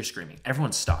 You hear screaming.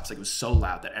 Everyone stops. Like it was so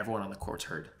loud that everyone on the courts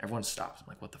heard. Everyone stops. I'm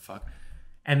like, what the fuck?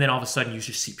 And then all of a sudden you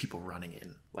just see people running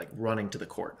in, like running to the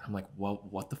court. I'm like, well,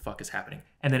 what the fuck is happening?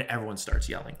 And then everyone starts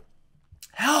yelling,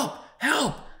 help,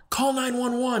 help, call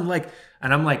 911. Like,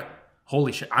 and I'm like,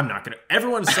 holy shit, I'm not gonna,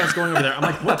 everyone starts going over there. I'm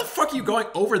like, what the fuck are you going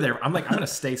over there? I'm like, I'm gonna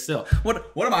stay still. What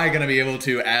am I gonna be able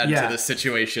to add to this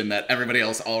situation that everybody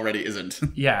else already isn't?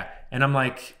 Yeah. And I'm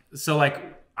like, so like,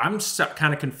 I'm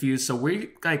kind of confused. So we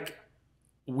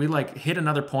hit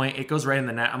another point. It goes right in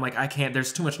the net. I'm like, I can't,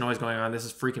 there's too much noise going on. This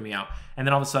is freaking me out. And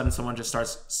then all of a sudden someone just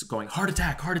starts going, heart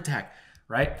attack,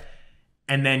 right?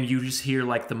 And then you just hear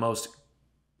like the most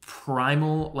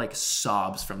primal like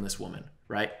sobs from this woman,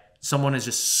 right? Someone is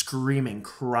just screaming,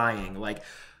 crying. Like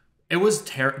it was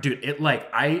terrible, dude. It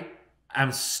like,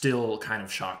 I'm still kind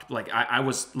of shocked. Like I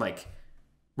was like,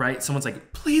 right? Someone's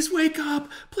like, please wake up.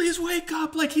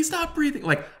 Like he's not breathing.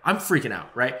 Like I'm freaking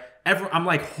out, right? I'm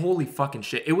like, holy fucking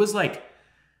shit. It was like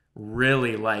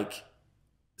really like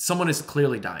someone is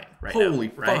clearly dying right now. Holy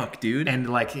fuck, dude. And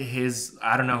like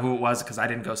I don't know who it was because I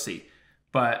didn't go see.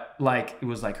 But like it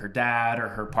was like her dad or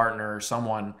her partner or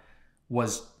someone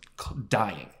was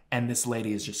dying. And this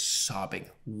lady is just sobbing,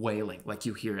 wailing. Like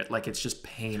you hear it. Like it's just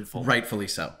painful. Rightfully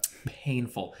so.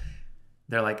 Painful.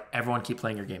 They're like, everyone keep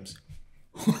playing your games.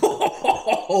 They're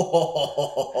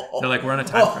like, we're on a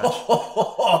time crunch.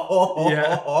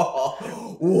 Yeah.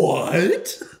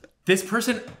 What?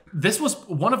 This was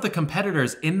one of the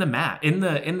competitors in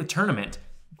the tournament,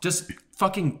 just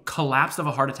fucking collapsed of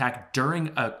a heart attack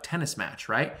during a tennis match,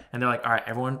 right? And they're like, all right,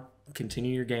 everyone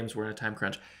continue your games. We're in a time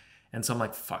crunch. And so I'm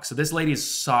like, fuck. So this lady is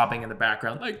sobbing in the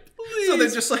background, like, please. So they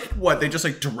just like, what? They just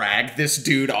like drag this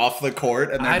dude off the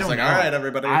court and they're just like, all right,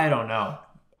 everybody. I don't know.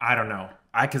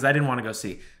 Because I didn't want to go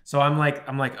see. So I'm like,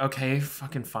 okay,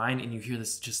 fucking fine. And you hear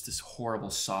this horrible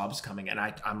sobs coming. And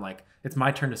I'm like, it's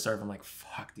my turn to serve. I'm like,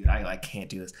 fuck, dude, I can't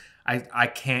do this. I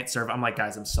can't serve. I'm like,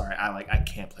 guys, I'm sorry. I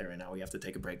can't play right now. We have to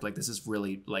take a break. Like, this is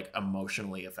really like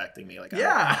emotionally affecting me. Like,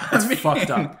 it's fucked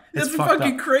up. It's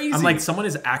fucking crazy. I'm like, someone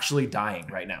is actually dying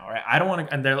right now. Right? I don't want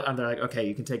to. And they're like, okay,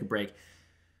 you can take a break.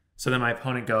 So then my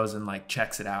opponent goes and like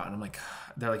checks it out, and I'm like,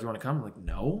 they're like, you want to come? I'm like,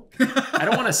 no, I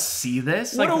don't want to see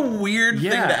this. What like, a weird thing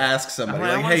to ask somebody.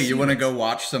 Like, hey, you want to go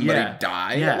watch somebody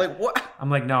die? Yeah. Like, what? I'm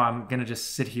like, no, I'm gonna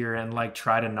just sit here and like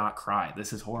try to not cry.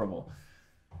 This is horrible.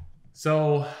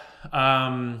 So,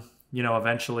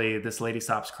 eventually this lady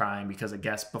stops crying because I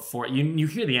guess before you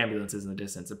hear the ambulances in the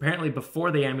distance. Apparently, before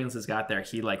the ambulances got there,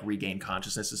 he like regained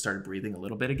consciousness and started breathing a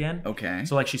little bit again. Okay.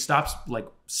 So like she stops like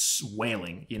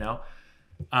wailing,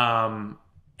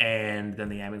 and then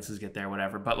the ambulances get there,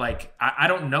 whatever. But like, I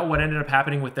don't know what ended up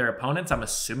happening with their opponents. I'm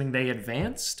assuming they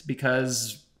advanced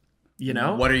because,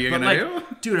 what are you gonna do?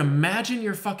 Dude, imagine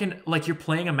you're fucking like you're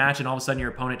playing a match and all of a sudden your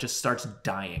opponent just starts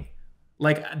dying.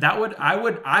 Like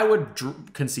I would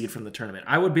concede from the tournament.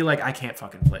 I would be like, I can't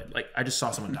fucking play. Like I just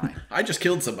saw someone die. I just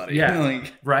killed somebody. Yeah.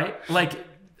 Like, right. Like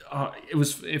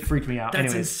it freaked me out.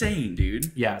 That's insane,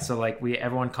 dude. Yeah. So like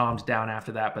everyone calmed down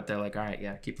after that, but they're like, all right,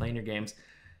 yeah, keep playing your games.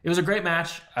 It was a great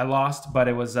match. I lost, but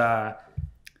it was I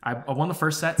won the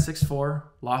first set 6-4,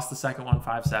 lost the second one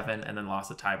 5-7, and then lost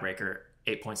the tiebreaker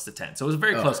 8-10. So it was a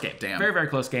very close game. Damn. Very, very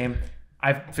close game.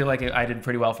 I feel like I did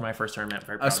pretty well for my first tournament.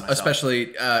 Very proud of myself.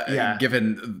 Especially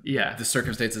given the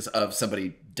circumstances of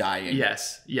somebody dying.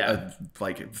 Yes. Yeah.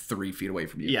 Like 3 feet away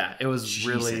from you. Yeah. It was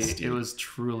it was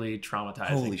truly traumatizing.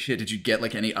 Holy shit. Did you get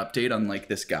like any update on like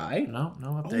this guy? No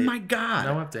update. Oh my God.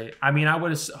 No update. I mean, I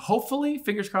would have, hopefully,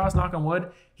 fingers crossed, knock on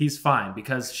wood, he's fine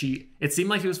because it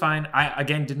seemed like he was fine. I,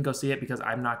 again, didn't go see it because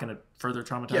I'm not going to further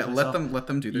traumatize myself. let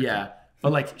them do their thing.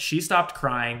 But like she stopped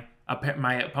crying.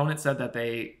 My opponent said that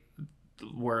they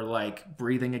were like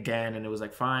breathing again and it was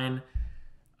like fine.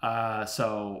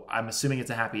 So I'm assuming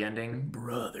it's a happy ending,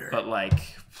 brother. But like,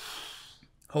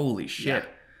 holy shit.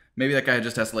 Maybe that guy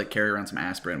just has to like carry around some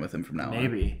aspirin with him from now on.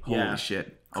 Maybe. Holy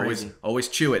shit. Crazy. Always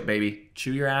chew it, baby.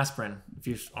 Chew your aspirin. If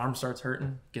your arm starts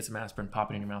hurting, get some aspirin,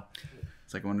 pop it in your mouth.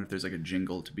 It's like, I wonder if there's like a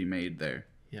jingle to be made there.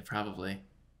 Yeah, probably.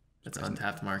 That's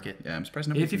untapped market. Yeah, I'm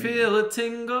surprised if you feel a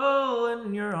tingle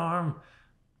in your arm,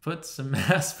 put some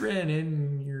aspirin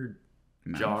in your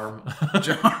Jarm.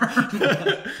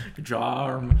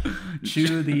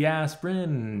 Chew the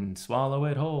aspirin, swallow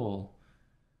it whole.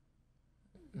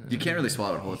 You can't really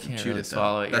swallow it whole if you chewed it, though.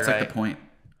 Swallow it. That's like the point.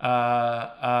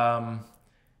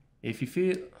 If you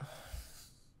feel,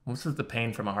 what's the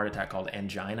pain from a heart attack called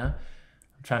angina?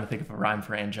 I'm trying to think of a rhyme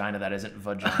for angina that isn't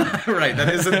vagina. Right,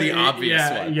 that isn't the obvious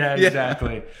one. Yeah,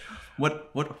 exactly.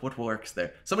 What works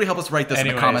there? Somebody help us write this in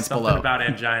the comments below. About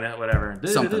angina, whatever.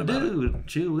 Something about it.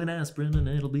 Chew an aspirin and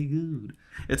it'll be good.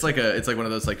 It's like one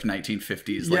of those like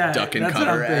 1950s like duck and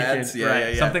cover ads.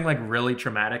 Yeah. Something like really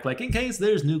traumatic, like in case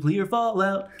there's nuclear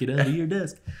fallout, get under your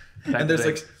desk. And there's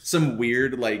like some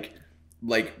weird like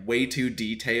way too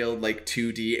detailed like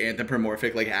 2D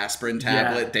anthropomorphic like aspirin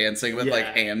tablet dancing with like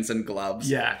hands and gloves.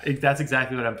 Yeah, that's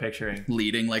exactly what I'm picturing.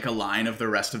 Leading like a line of the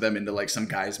rest of them into like some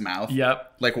guy's mouth.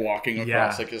 Yep. Like walking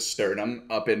across like his sternum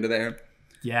up into there.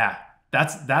 Yeah,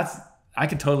 that's. I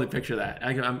can totally picture that.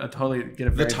 I'm totally get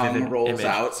a very the tongue rolls image.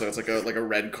 out, so it's like a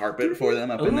red carpet for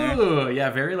them up in there. Ooh, yeah,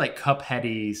 very like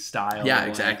Cupheady style. Yeah,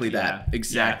 exactly that.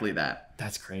 Exactly that.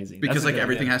 That's crazy. Because like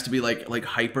everything has to be like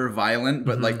hyper violent,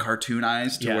 but like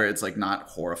cartoonized to where it's like not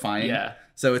horrifying. Yeah.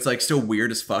 So it's like still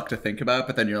weird as fuck to think about,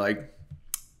 but then you're like,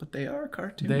 but they are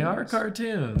cartoons. They are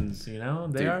cartoons, They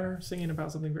are singing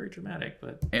about something very dramatic,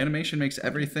 but animation makes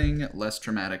everything less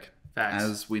traumatic. Facts.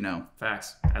 As we know.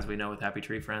 Facts. As we know with Happy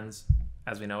Tree Friends.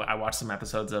 As we know, I watched some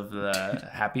episodes of the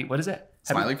Happy. What is it?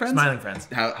 Smiling Friends. Smiling Friends.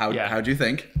 How'd you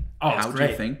think? Oh, how'd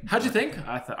you think?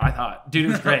 I thought, dude, it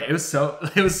was great. It was so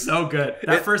good.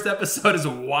 That first episode is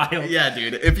wild. Yeah,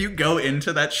 dude. If you go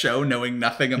into that show knowing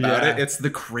nothing about it, it's the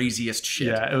craziest shit.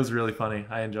 Yeah, it was really funny.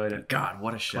 I enjoyed it. God,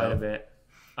 what a show. Quite a bit.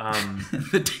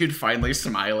 The dude finally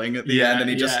smiling at the end, and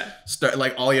he just start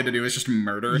like all he had to do was just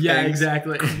murder. Yeah, things.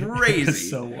 Exactly. Crazy.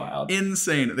 So wild.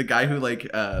 Insane. The guy who like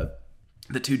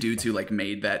the two dudes who like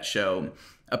made that show.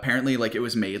 Apparently, like it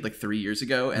was made like 3 years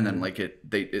ago, and then like it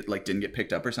like didn't get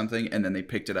picked up or something, and then they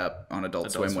picked it up on Adult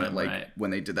Swim when it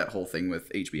when they did that whole thing with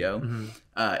HBO,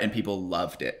 and people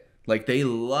loved it. Like, they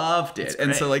loved it.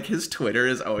 And so, great. like, his Twitter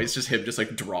is always just him just,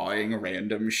 like, drawing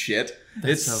random shit.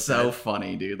 It's so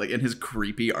funny, dude. Like, in his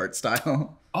creepy art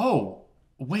style. Oh,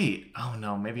 wait. Oh,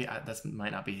 no. Maybe that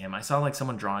might not be him. I saw, like,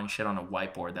 someone drawing shit on a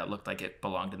whiteboard that looked like it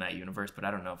belonged in that universe, but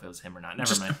I don't know if it was him or not.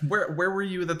 Never mind. Where were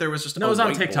you that there was just No, a it was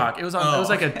on whiteboard? TikTok. It was on. It was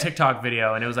like a TikTok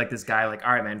video, and it was like this guy, like,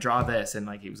 all right, man, draw this, and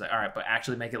like he was like, all right, but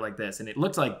actually make it like this, and it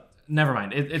looks like. Never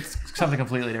mind. It's something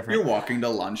completely different. You're walking to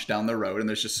lunch down the road, and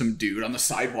there's just some dude on the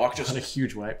sidewalk just on a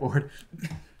huge whiteboard.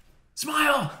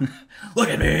 Smile. Look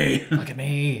at me. Look at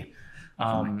me.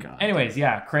 Oh my God. Anyways,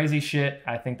 yeah, crazy shit.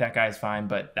 I think that guy's fine,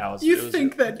 but that was. You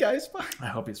think that guy's fine? I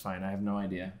hope he's fine. I have no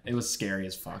idea. It was scary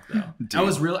as fuck, though. That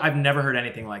was real. I've never heard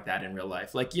anything like that in real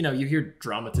life. Like, you know, you hear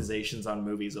dramatizations on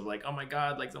movies of like, oh my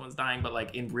God, like someone's dying, but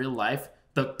like in real life,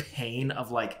 the pain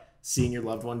of like seeing your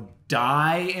loved one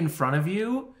die in front of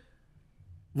you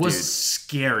was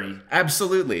scary.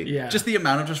 Absolutely. Yeah. Just the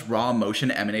amount of just raw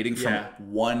emotion emanating from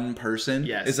one person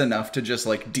is enough to just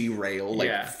like derail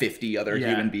like 50 other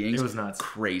human beings. It was nuts.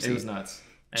 Crazy. It was nuts.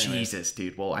 Anyways. Jesus,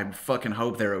 dude. Well, I fucking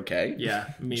hope they're okay.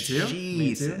 Yeah, me too.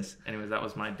 Jesus. Me too. Anyways, that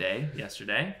was my day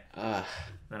yesterday. Then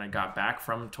I got back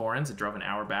from Torrance. I drove an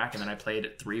hour back, and then I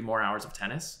played 3 more hours of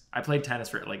tennis. I played tennis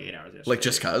for like 8 hours yesterday. Like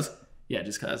just cause? Yeah,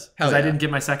 just because. Hell Because yeah. I didn't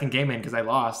get my second game in because I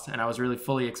lost, and I was really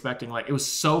fully expecting, like, it was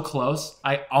so close.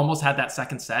 I almost had that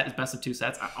second set. It's best of 2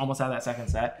 sets. I almost had that second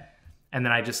set. And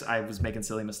then I was making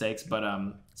silly mistakes, but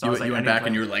so I was like, you went back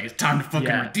and you were like, it's time to fucking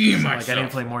redeem myself. Like, I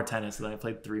didn't play more tennis, so then I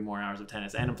played 3 more hours of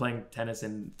tennis, and I'm playing tennis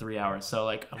in 3 hours. So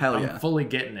like, I'm fully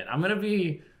getting it. I'm gonna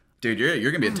be, dude,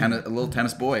 you're gonna be a little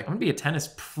tennis boy. I'm gonna be a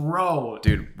tennis pro,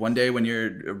 dude. One day when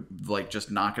you're like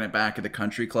just knocking it back at the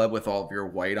country club with all of your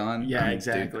white on,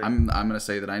 exactly. Dude, I'm gonna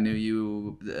say that I knew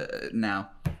you now.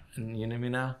 And you knew me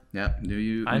now. Yeah, knew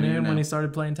you. I knew him when he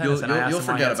started playing tennis. You'll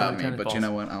forget about me, but you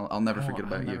know what? I'll never forget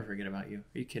about you. I'll never forget about you.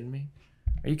 Are you kidding me?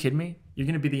 Are you kidding me? You're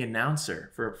gonna be the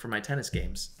announcer for my tennis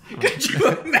games. Could you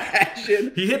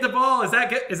imagine? He hit the ball. Is that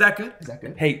good? Is that good? Is that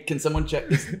good? Hey, can someone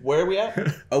check? Where are we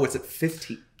at? Oh, it's at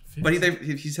 15. But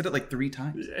he's hit it like 3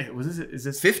 times. Is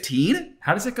this 15?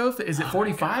 How does it go? Is it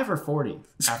 45 or 40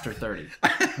 after 30?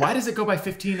 Why does it go by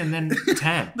 15 and then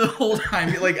 10? The whole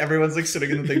time, like everyone's like sitting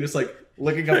in the thing, just like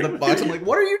looking up the box. I'm like,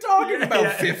 what are you talking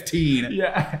about? 15?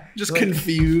 Yeah, just like,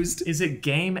 confused. Is it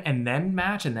game and then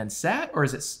match and then set, or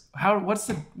is it how? What's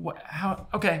the how?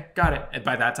 Okay, got it. And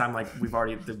by that time, like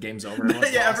the game's over.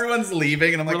 Everyone's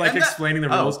leaving, and I'm like, we're like explaining the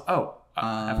rules.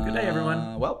 Have a good day,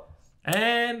 everyone. Well.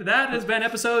 And that has been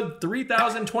episode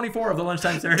 3024 of the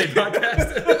Lunchtime Saturday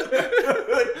podcast.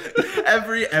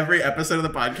 every episode of the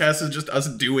podcast is just us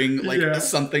doing like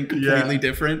something completely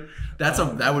different.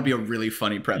 That would be a really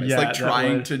funny premise. Yeah, like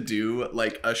trying to do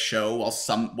like a show while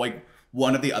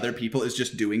one of the other people is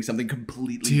just doing something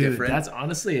completely different. That's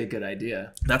honestly a good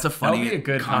idea. That's a funny a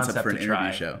good concept for an to interview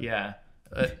try. show. Yeah.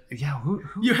 Who?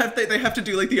 They have to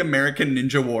do like the American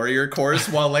Ninja Warrior course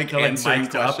while like answering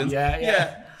questions. So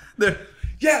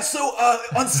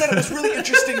on set it was really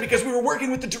interesting because we were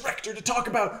working with the director to talk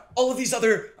about all of these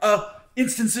other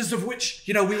instances of which,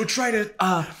 you know, we would try to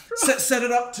set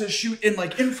it up to shoot in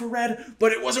like infrared,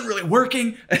 but it wasn't really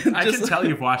working. I can tell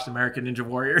you've watched American Ninja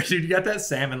Warrior, dude. You got that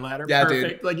salmon ladder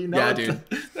perfect. Dude. Like, you know. Yeah, dude.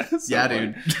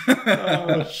 Dude.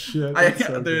 Oh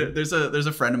shit. There's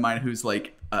a friend of mine who's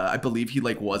like I believe he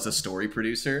like was a story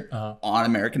producer on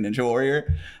American Ninja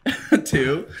Warrior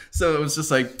too. So it was just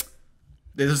like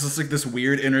there's just like this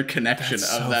weird interconnection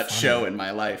of that show in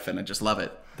my life, and I just love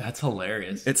it. That's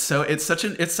hilarious. It's such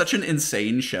an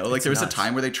insane show. Like there was a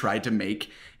time where they tried to make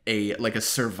a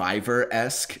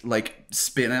Survivor-esque like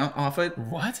spin out off it.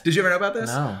 What? Did you ever know about this?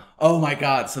 No. Oh my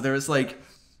God. So there was like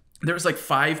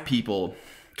 5 people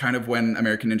kind of when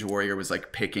American Ninja Warrior was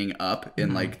like picking up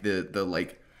in like the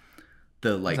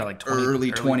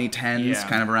early 2010s,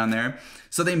 kind of around there.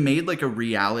 So they made like a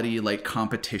reality like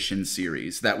competition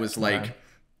series that was like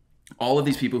all of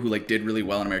these people who like did really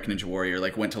well in American Ninja Warrior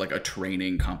like went to like a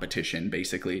training competition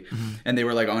basically, and they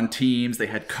were like on teams. They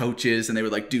had coaches, and they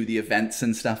would like do the events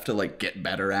and stuff to like get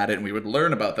better at it, and we would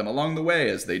learn about them along the way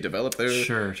as they develop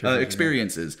their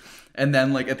experiences. And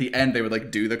then like at the end they would like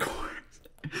do the course.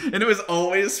 And it was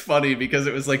always funny because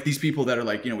it was like these people that are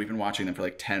like, you know, we've been watching them for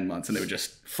like 10 months, and they would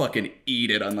just fucking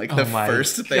eat it on like the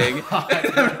first thing. And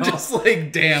I'm just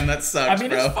like, damn, that sucks, I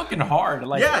mean, bro. it's fucking hard.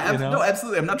 Like, yeah, you know? no,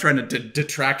 absolutely. I'm not trying to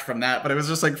detract from that, but it was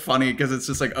just like funny because it's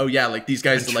just like, oh yeah, like these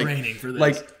guys are like, training for this.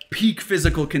 like peak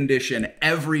physical condition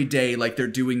every day, like they're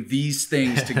doing these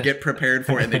things to get prepared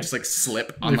for it, and they just like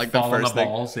slip on like the first thing.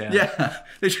 Balls, yeah,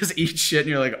 they just eat shit and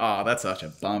you're like, oh, that's such a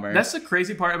bummer. That's the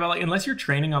crazy part about like, unless you're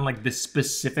training on like the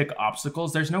specific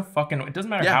obstacles, there's no fucking, it doesn't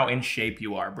matter how in shape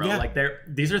you are, bro. Like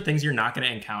these are things you're not going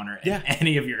to encounter in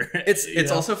any of your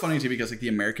it's also funny too, because like the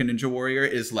American Ninja Warrior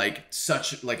is like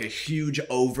such like a huge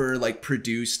over like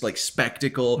produced like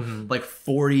spectacle, like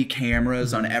 40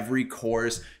 cameras on every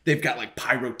course. They've got like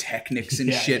pyrotechnics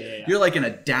and shit. You're like in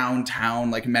a downtown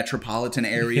like metropolitan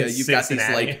area. You've got these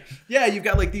like you've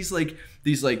got like these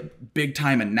like big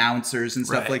time announcers and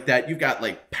stuff like that. You've got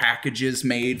like packages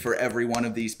made for every one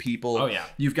of these people. Oh yeah.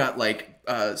 You've got like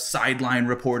sideline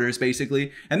reporters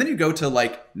basically. And then you go to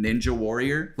like Ninja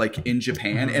Warrior like in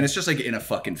Japan and it's just like in a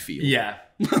fucking field. Yeah.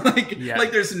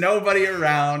 like there's nobody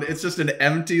around. It's just an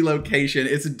empty location.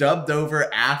 It's dubbed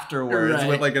over afterwards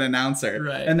with like an announcer.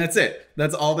 And that's it.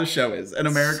 That's all the show is. And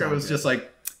America was just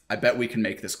like, I bet we can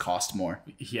make this cost more.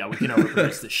 Yeah, we can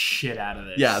overproduce the shit out of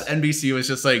this. Yeah, NBC was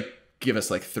just like, give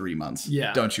us like 3 months.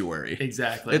 Yeah. Don't you worry.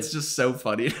 Exactly. It's just so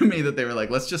funny to me that they were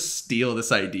like, let's just steal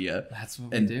this idea. That's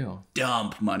what we do.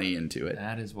 Dump money into it.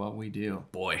 That is what we do.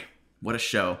 Boy, what a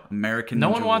show. American No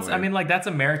Ninja one wants, Warrior. I mean, like, that's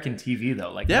American TV,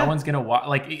 though. Like, no one's going to watch,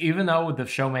 like, even though the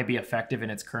show may be effective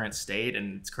in its current state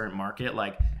and its current market,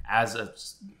 like, as a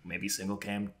maybe single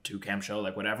cam, 2-cam show,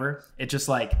 like, whatever, it just,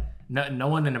 like, no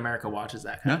one in America watches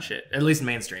that kind of shit. At least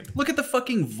mainstream. Look at the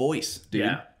fucking voice, dude.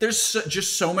 Yeah. There's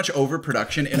just so much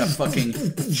overproduction in a fucking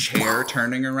chair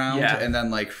turning around. And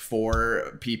then, like,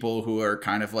 4 people who are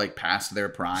kind of, like, past their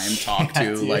prime talk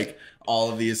to, like,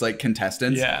 all of these, like,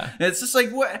 contestants. And it's just like,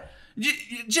 what?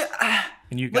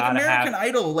 And you like gotta American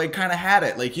Idol like kind of had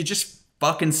it, like you just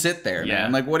fucking sit there,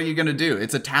 man. Like what are you gonna do?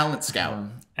 It's a talent scout.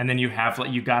 And then you have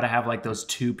like, you gotta have like those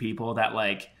 2 people that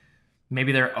like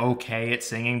maybe they're okay at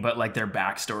singing, but like their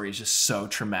backstory is just so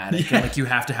traumatic. And like you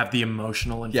have to have the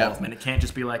emotional involvement. It can't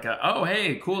just be like oh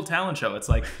hey, cool talent show. It's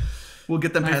like, we'll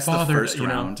get them past the first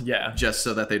round, yeah, just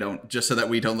so that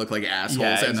we don't look like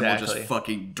assholes, and then we'll just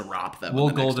fucking drop them.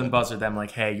 We'll golden buzzer them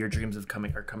like, hey, your dreams are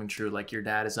coming true. Like your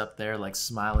dad is up there, like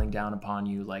smiling down upon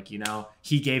you. Like, you know,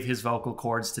 he gave his vocal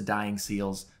cords to dying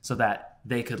seals so that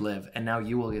they could live, and now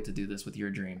you will get to do this with your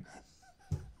dream.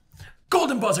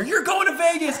 Golden buzzer, you're going to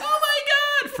Vegas. Oh my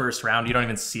god! First round, you don't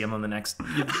even see them on the next.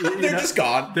 They're just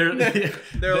gone. They're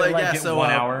like yeah. So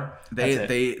 1 hour.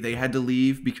 They had to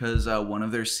leave because one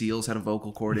of their seals had a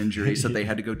vocal cord injury, so they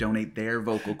had to go donate their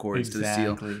vocal cords to the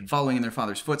seal, following in their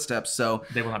father's footsteps. So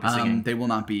they will not be singing. They will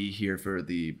not be here for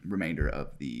the remainder of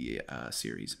the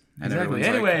series. And exactly.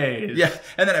 Anyways,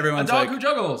 and then everyone's a dog like, who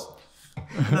juggles.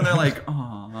 And then they're like,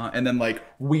 oh, and then like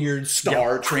weird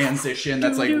star transition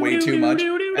that's like way too much,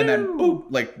 and then boop,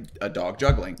 like a dog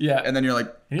juggling. And then you're like,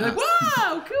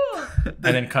 wow, cool.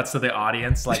 And then cuts to the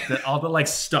audience, like all the like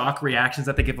stock reactions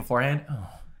that they give beforehand.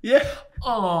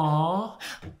 Aww.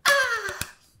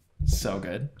 So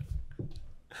good,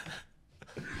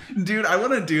 dude. I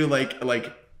want to do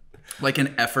like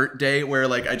an effort day where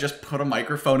like I just put a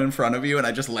microphone in front of you and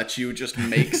I just let you just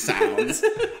make sounds.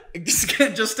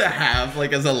 just to have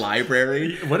like as a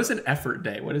library. What is an effort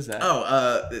day? What is that?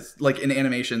 It's like in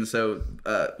animation, so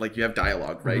like you have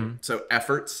dialogue, right? So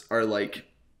efforts are like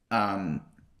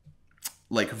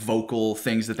vocal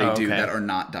things that they do that are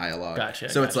not dialogue. Gotcha.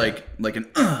 So it's like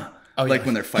an like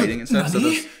when they're fighting and stuff. So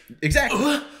those,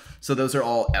 exactly. So those are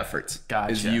all efforts.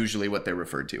 Gotcha. Is usually what they're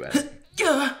referred to as.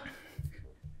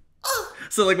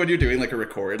 So like when you're doing like a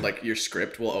record, like your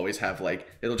script will always have like,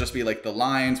 it'll just be like the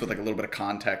lines with like a little bit of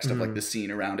context of like the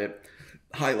scene around it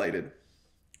highlighted.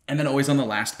 And then always on the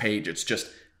last page, it's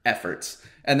just efforts.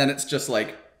 And then it's just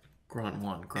like grunt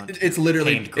 1, grunt 2. It's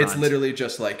literally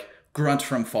just like grunt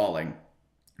from falling,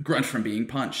 grunt from being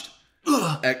punched,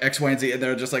 X, Y, and Z. And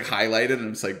they're just like highlighted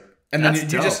and it's like, and then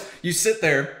you sit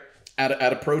there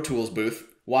at a Pro Tools booth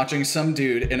watching some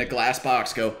dude in a glass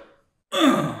box go,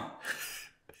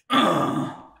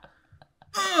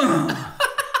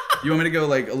 You want me to go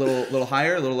like a little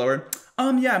higher, a little lower?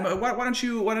 Yeah. Why don't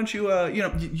you you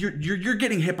know, you're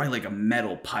getting hit by like a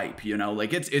metal pipe, you know,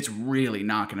 like it's really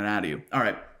knocking it out of you. All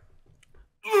right.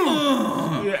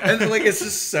 And like it's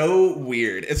just so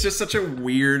weird. It's just such a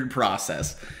weird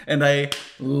process, and I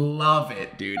love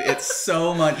it, dude. It's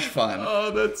so much fun.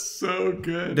 Oh, that's so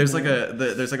good. There's like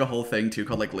a whole thing too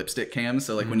called like lipstick cams.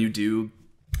 So like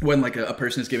when like a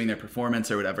person is giving their performance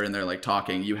or whatever and they're like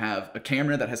talking, you have a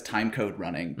camera that has time code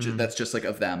running that's just like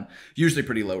of them, usually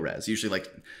pretty low res, usually like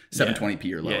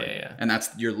 720p or lower. And that's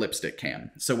your lipstick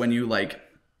cam. So when you like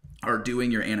are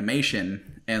doing your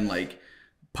animation and like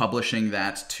publishing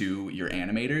that to your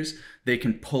animators, they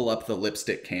can pull up the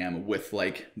lipstick cam with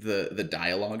like the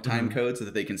dialogue time code so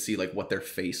that they can see like what their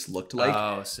face looked like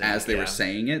as they were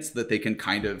saying it, so that they can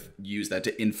kind of use that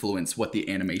to influence what the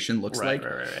animation looks like.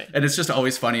 Right. And it's just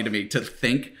always funny to me to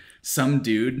think some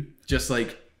dude just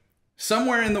like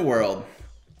somewhere in the world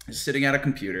is sitting at a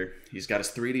computer. He's got his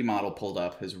 3D model pulled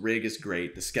up. His rig is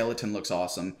great. The skeleton looks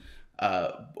awesome.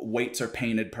 Weights are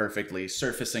painted perfectly,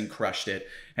 surfacing crushed it,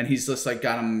 and he's just like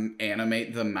got him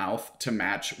animate the mouth to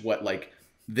match what like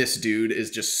this dude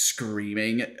is just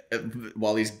screaming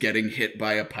while he's getting hit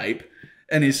by a pipe,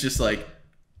 and he's just like,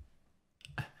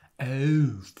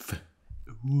 oh,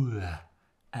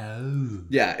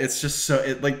 yeah, it's just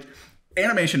so like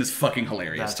animation is fucking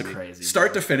hilarious to me. Crazy,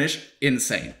 start to finish,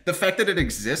 insane. The fact that it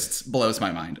exists blows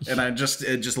my mind, and I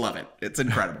just love it. It's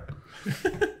incredible.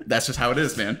 That's just how it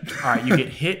is, man. All right, you get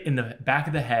hit in the back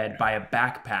of the head by a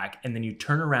backpack, and then you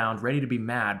turn around ready to be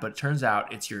mad, but it turns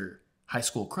out it's your high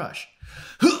school crush.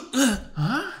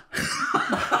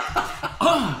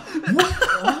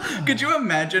 Could you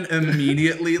imagine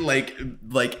immediately like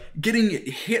getting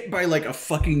hit by like a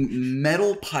fucking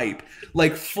metal pipe,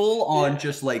 like full on,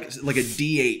 just like a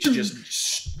DH, just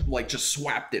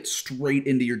swapped it straight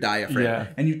into your diaphragm,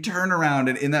 and you turn around,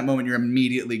 and in that moment you're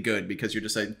immediately good because you're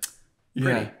just like,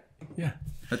 pretty. Yeah.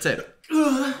 That's it.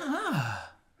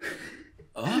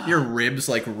 Your ribs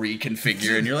like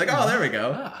reconfigure, and you're like, oh, there we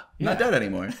go. Not dead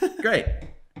anymore. Great.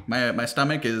 My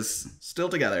stomach is still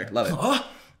together. Love it.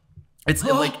 It's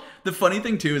like the funny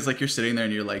thing too is like you're sitting there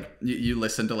and you're like you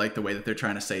listen to like the way that they're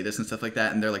trying to say this and stuff like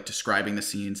that, and they're like describing the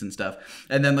scenes and stuff,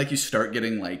 and then like you start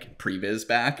getting like previs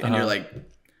back, and you're like,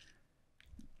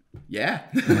 yeah,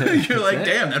 you're like,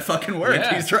 damn, that fucking worked.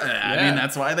 Yeah. He's trying. I mean,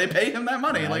 that's why they pay him that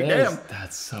money. Like, damn,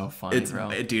 that's so funny,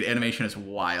 bro. Dude, animation is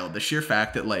wild. The sheer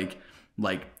fact that like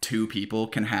two people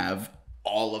can have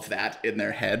all of that in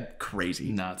their head,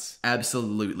 crazy, nuts,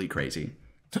 absolutely crazy.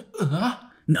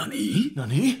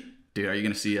 Nani? Dude, are you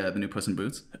gonna see the new Puss in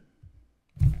Boots?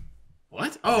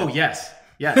 What? Oh, yes,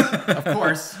 of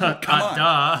course. Come on.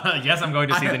 Duh. Yes, I'm going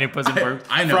to see the new Puss in Boots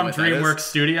I know from what that DreamWorks is.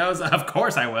 Studios. Of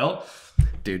course I will.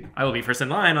 Dude, I will be first in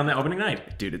line on the opening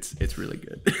night. Dude, it's really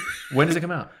good. When does it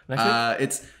come out?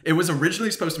 Next week? It was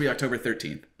originally supposed to be October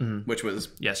 13th, which was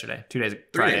yesterday. 2 days.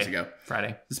 3 days ago.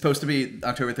 Friday. It's supposed to be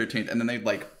October 13th, and then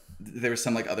there was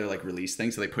some like other like release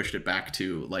thing, so they pushed it back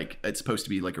to like it's supposed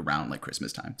to be like around like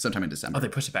Christmas time, sometime in December. Oh, they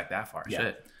pushed it back that far. Yeah.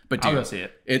 Shit. But dude, I'll go see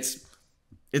it.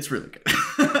 It's really good.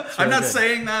 I'm not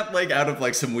saying that like out of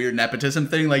like some weird nepotism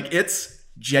thing. Like it's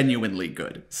genuinely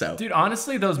good. So, dude,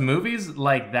 honestly, those movies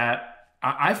like that,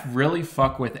 I really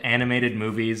fuck with animated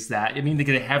movies that, I mean,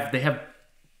 they have,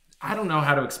 I don't know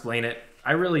how to explain it.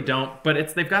 I really don't,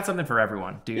 but they've got something for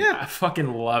everyone, dude. Yeah. I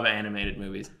fucking love animated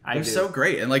movies. They're so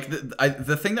great. And like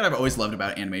the thing that I've always loved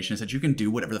about animation is that you can do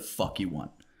whatever the fuck you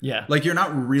want. Yeah. Like you're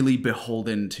not really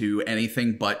beholden to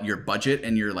anything but your budget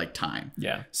and your like time.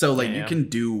 Yeah. So like you can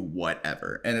do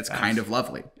whatever, and it's kind of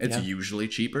lovely. It's usually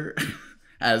cheaper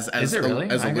as is it really?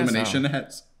 as Illumination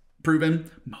has proven,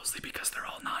 mostly because they're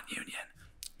all non-union.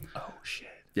 Oh shit.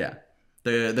 Yeah.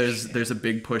 There's a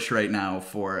big push right now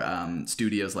for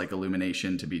studios like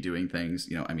Illumination to be doing things.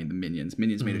 You know, I mean, the Minions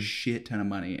made a shit ton of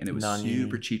money, and it was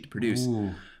super cheap to produce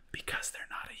because they're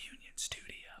not a union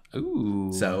studio.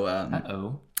 Ooh.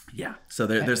 So yeah. So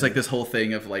there's like this whole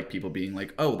thing of like people being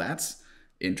like, oh, that's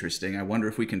interesting. I wonder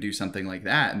if we can do something like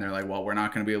that. And they're like, well, we're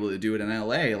not going to be able to do it in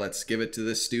LA. Let's give it to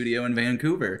this studio in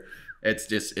Vancouver.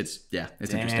 It's interesting.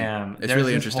 It's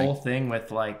really interesting. There's whole thing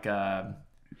with like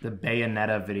the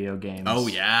Bayonetta video games. Oh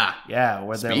yeah. Yeah,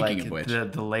 where they're Speaking like of which.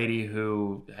 the lady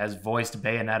who has voiced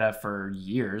Bayonetta for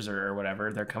years or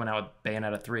whatever, they're coming out with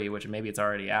Bayonetta 3, which maybe it's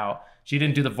already out. She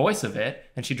didn't do the voice of it,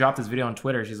 and she dropped this video on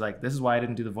Twitter. She's like, this is why I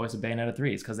didn't do the voice of Bayonetta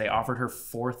 3. It's because they offered her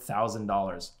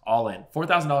 $4,000 all in.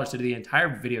 $4,000 to do the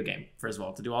entire video game, first of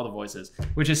all, to do all the voices,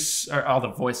 or all the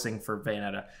voicing for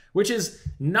Bayonetta, which is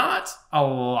not a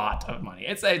lot of money.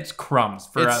 It's crumbs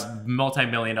for a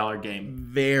multi-million-dollar game.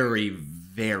 Very,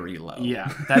 very low.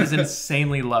 Yeah, that is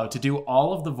insanely low. To do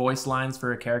all of the voice lines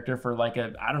for a character for like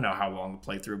I don't know how long the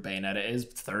playthrough of Bayonetta is,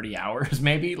 30 hours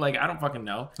maybe? Like, I don't fucking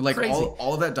know. Like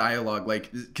all of that dialogue,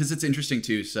 like, because it's interesting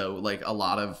too. So like a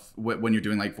lot of when you're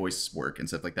doing like voice work and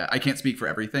stuff like that, I can't speak for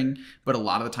everything, but a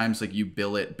lot of the times like you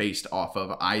bill it based off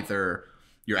of either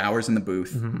your hours in the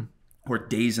booth or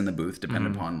days in the booth,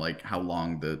 depending upon like how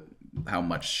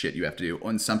much shit you have to do.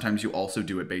 And sometimes you also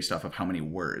do it based off of how many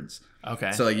words.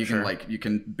 Okay. So like you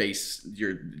can base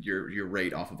your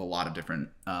rate off of a lot of different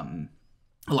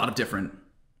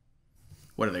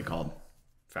what are they called?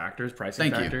 factors,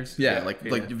 pricing factors. Yeah, like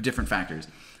different factors.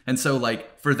 And so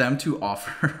like for them to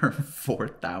offer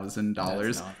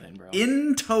 $4,000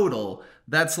 in total,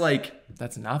 that's nothing.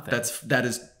 That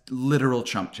is literal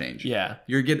chump change. Yeah.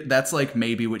 That's like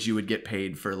maybe what you would get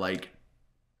paid for like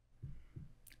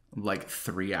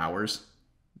 3 hours.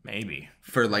 Maybe.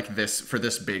 For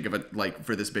this big of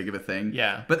a thing.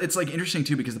 Yeah. But it's like interesting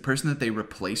too because the person that they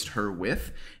replaced her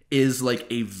with is like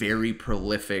a very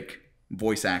prolific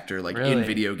voice actor in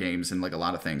video games and like a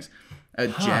lot of things.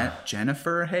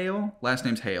 Jennifer Hale, last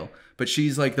name's Hale, but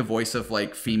she's like the voice of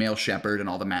like female Shepard and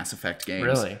all the Mass Effect games.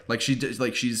 Really? Like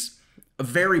she's a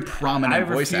very prominent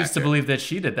voice actor. I refuse to believe that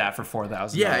she did that for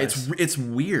 $4,000. Yeah, it's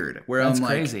weird. Where That's I'm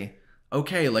like, crazy.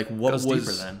 Okay, like what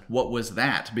was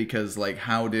that? Because like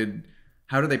how did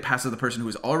they pass to the person who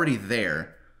was already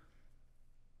there?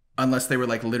 Unless they were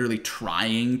like literally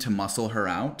trying to muscle her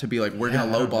out to be like, we're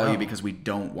gonna lowball you because we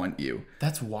don't want you.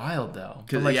 That's wild though.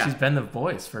 But like she's been the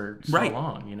voice for so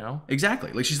long, you know?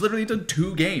 Exactly. Like she's literally done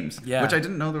 2 games. Yeah. Which I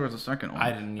didn't know there was a second one.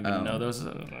 I didn't even know there was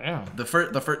The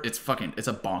first it's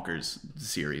a bonkers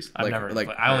series. I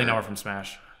only know her from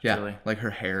Smash. Yeah, really. Like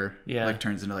her hair like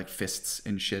turns into like fists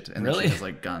and shit, and then she has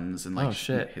like guns and like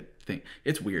hit thing.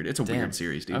 It's weird. It's a weird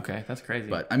series, dude. Okay, that's crazy.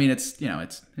 But I mean, it's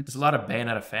there's a lot of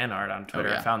Bayonetta fan art on Twitter.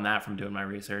 Oh, yeah. I found that from doing my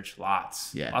research.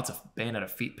 Lots of Bayonetta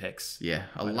feet pics. Yeah,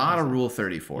 a lot of Rule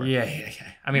 34. Yeah.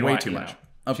 I mean, way too much.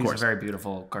 Of course, she's a very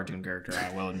beautiful cartoon character.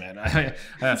 I will admit.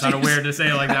 That's not weird to say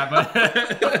it like that,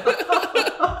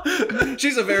 but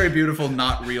she's a very beautiful,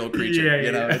 not real creature.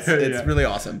 It's really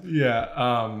awesome.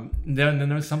 Yeah. Then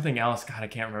there was something else. God, I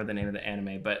can't remember the name of the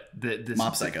anime, but this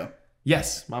Mob Psycho.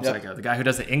 Yes, Mob Psycho. The guy who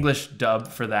does the English dub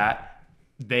for that.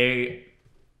 They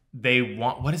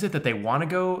want. What is it that they want to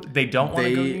go? They don't want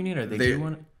to go union, or they do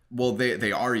want to. Well,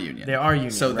 they are union. They are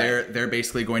union. So they're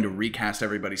basically going to recast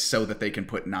everybody so that they can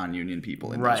put non-union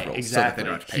people in those roles, exactly. so that they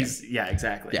don't have to pay them. Yeah,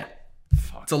 exactly. Yeah,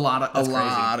 it's a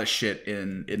lot of shit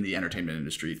in the entertainment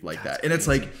industry like that, and it's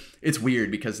like it's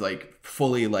weird because like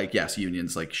fully like yes,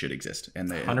 unions like should exist and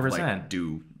they 100%. Like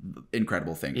do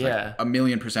incredible things. Yeah, like,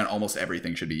 1,000,000% almost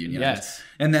everything should be unionized. Yes,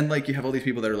 and then like you have all these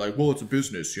people that are like, well, it's a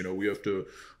business, we have to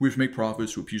make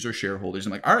profits to appease our shareholders.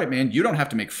 I'm like, all right, man, you don't have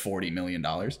to make $40 million.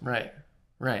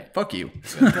 Right. Fuck you.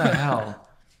 What the hell?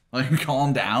 Like,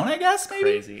 calm down, I guess, maybe?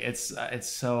 Crazy. It's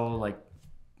so, like,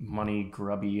 money,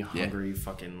 grubby, hungry,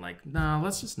 fucking, like, no,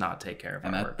 let's just not take care of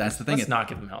our workers. That's the thing. Let's not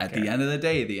give them health care. At the end of the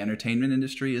day, the entertainment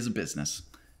industry is a business.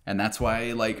 And that's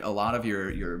why, like, a lot of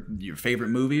your favorite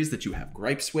movies that you have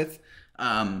gripes with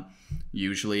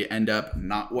usually end up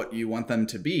not what you want them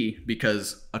to be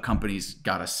because a company's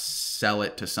got to sell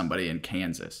it to somebody in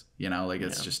Kansas.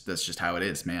 That's just how it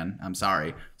is, man. I'm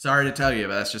sorry to tell you,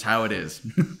 but that's just how it is.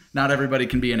 Not everybody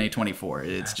can be an A24.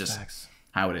 It's just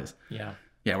how it is.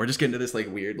 Yeah, we're just getting to this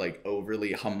like weird, like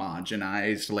overly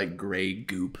homogenized, like gray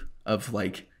goop of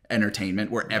like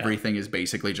entertainment where everything is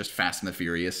basically just Fast and the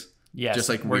Furious. Yes, just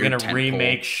like we're gonna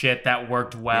remake shit that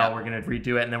worked well. We're gonna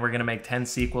redo it, and then we're gonna make 10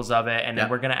 sequels of it, and then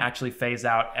we're gonna actually phase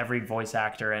out every voice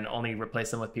actor and only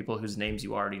replace them with people whose names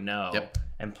you already know.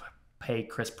 And pay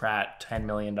Chris Pratt $10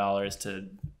 million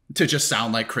to just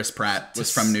sound like Chris Pratt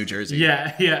was from New Jersey.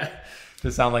 Yeah.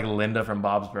 To sound like Linda from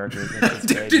Bob's Burgers.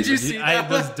 Did you see that? I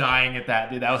was dying at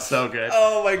that, dude. That was so good.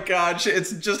 Oh my god,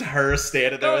 it's just her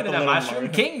standing there with the little Mushroom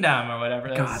Kingdom or whatever.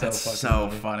 That's so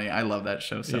funny. I love that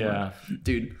show so much,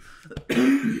 dude.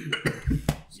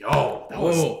 Yo, that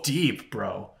was deep,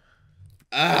 bro.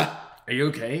 Are you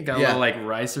okay? Got a little like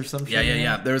rice or something?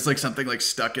 Yeah. There was like something like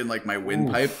stuck in like my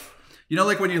windpipe.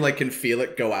 Like when you like can feel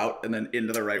it go out and then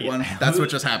into the right one? That's what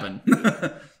just happened.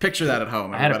 Picture that at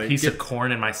home, everybody. I had a piece of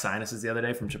corn in my sinuses the other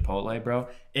day from Chipotle, bro.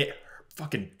 It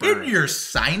fucking burned. In your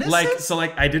sinuses?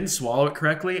 Like I didn't swallow it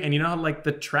correctly, and you know how like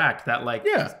the tract that like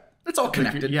it's all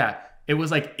connected. Yeah, it was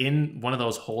like in one of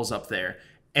those holes up there,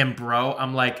 and bro,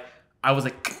 I was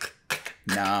like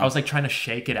trying to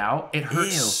shake it out. It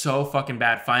hurt so fucking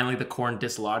bad. Finally, the corn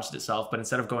dislodged itself, but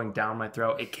instead of going down my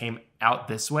throat, it came out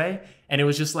this way, and it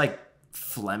was just like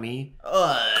phlegmy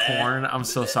corn. I'm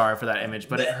so sorry for that image,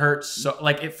 but it hurt so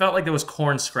like it felt like there was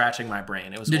corn scratching my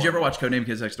brain. It was. Did you ever watch Codename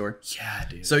Kids Next Door? Yeah,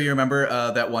 dude. So you remember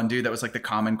that one dude that was like the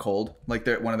common cold, like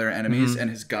one of their enemies, and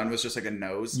his gun was just like a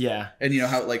nose. Yeah. And you know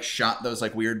how it like shot those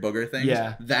like weird booger things?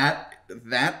 Yeah. That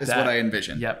is what I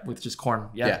envision. Yep, with just corn.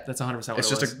 Yeah. That's 100% what it was.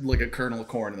 It's just like a kernel of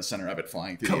corn in the center of it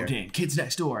flying through the air. Codename Kids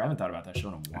Next Door. I haven't thought about that show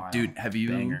in a while. Dude, have you?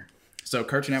 Banger. So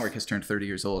Cartoon Network has turned 30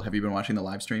 years old. Have you been watching the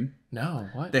live stream? No,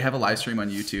 what? They have a live stream on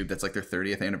YouTube that's like their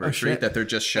 30th anniversary that they're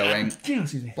just showing.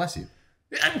 Excuse me. Bless you.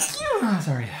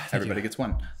 Sorry. Everybody gets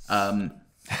one.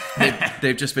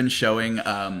 They've just been showing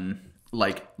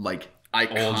like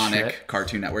iconic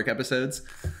Cartoon Network episodes.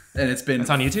 And it's been... It's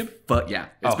on YouTube? But yeah,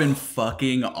 it's been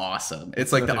fucking awesome.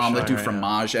 It's like the Omelette du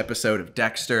Fromage episode of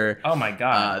Dexter. Oh my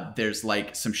God. There's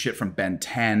like some shit from Ben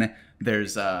 10.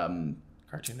 There's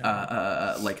Cartoon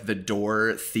Network. like the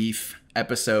Door Thief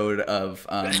episode of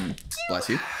bless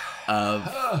you, of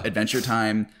Adventure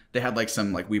Time. They had like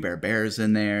some like We Bare Bears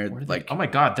in there. Like oh my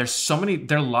God, there's so many.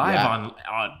 They're live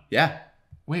on. Yeah.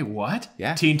 Wait, what?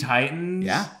 Yeah. Teen Titans.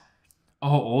 Yeah.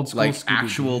 Oh, old school. Like Scooby-Doo.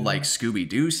 actual like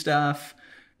Scooby-Doo stuff.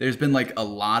 There's been like a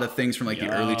lot of things from like the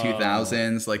early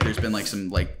 2000s. Like there's been like some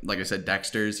like I said,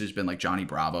 Dexter's. There's been like Johnny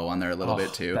Bravo on there a little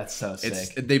bit too. That's so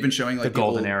sick. They've been showing like the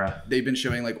golden old, era. They've been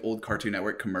showing like old Cartoon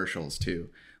Network commercials too.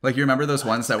 Like you remember those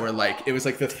ones that were like it was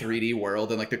like the 3D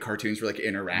world and like the cartoons were like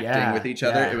interacting with each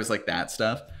other. Yeah. It was like that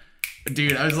stuff.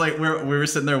 Dude, I was like we were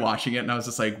sitting there watching it and I was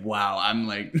just like, wow, I'm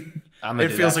like it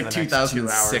feels like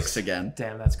 2006 again.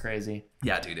 Damn, that's crazy.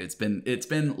 Yeah, dude, it's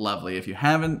been lovely. If you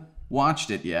haven't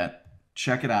watched it yet,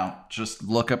 check it out. Just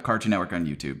look up Cartoon Network on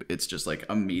YouTube. It's just like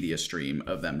a media stream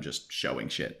of them just showing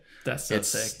shit. That's so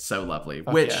sick. It's so lovely.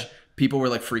 Fuck Which yeah. people were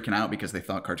like freaking out because they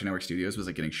thought Cartoon Network Studios was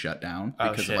like getting shut down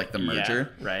because of like the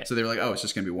merger. Yeah, right. So they were like, oh, it's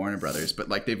just gonna be Warner Brothers. But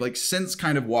like they've like since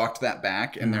kind of walked that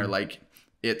back and they're like,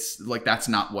 it's like that's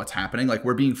not what's happening. Like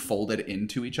we're being folded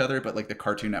into each other, but like the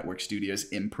Cartoon Network Studios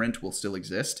imprint will still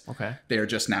exist. Okay. They are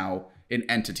just now an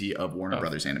entity of Warner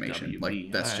Brothers Animation. WB.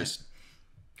 Like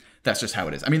that's just how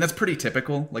it is. I mean, that's pretty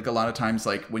typical. Like a lot of times,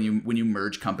 like when you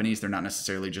merge companies, they're not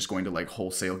necessarily just going to like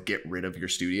wholesale get rid of your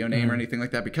studio name or anything like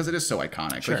that because it is so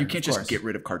iconic. Sure, like you can't just course. get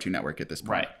rid of Cartoon Network at this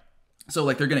point. Right. So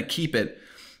like they're going to keep it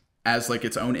as like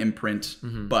its own imprint,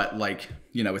 but like,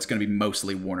 you know, it's going to be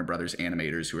mostly Warner Brothers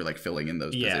animators who are like filling in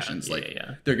those positions. Like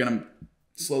they're going to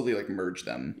slowly like merge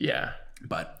them. Yeah.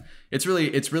 But it's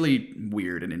really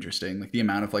weird and interesting, like the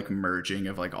amount of like merging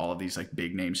of like all of these like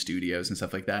big name studios and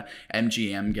stuff like that.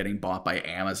 MGM getting bought by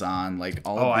Amazon, like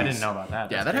all. Oh, of these. I didn't know about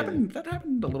that. Yeah, That's that crazy. happened. That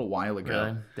happened a little while ago.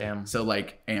 Really? Damn. So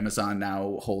like Amazon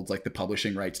now holds like the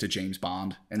publishing rights to James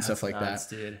Bond and stuff like nuts,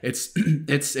 that. Dude.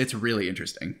 It's really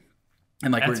interesting.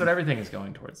 And like that's what everything is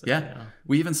going towards. Yeah, you know?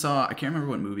 we even saw. I can't remember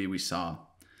what movie we saw,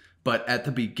 but at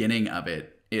the beginning of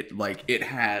it, it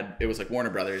was like Warner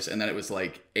Brothers, and then it was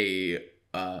like a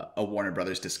Warner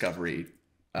Brothers Discovery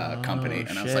company,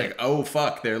 and I was like, oh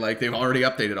fuck, they've already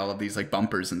updated all of these like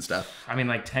bumpers and stuff. I mean,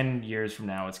 like 10 years from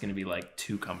now, it's going to be like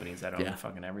two companies that own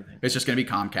fucking everything. It's just gonna be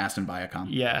Comcast and Viacom.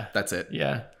 Yeah, that's it.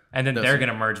 Yeah, and then they're going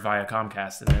to merge via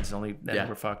Comcast, and then it's only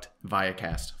we're fucked.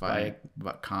 Viacast,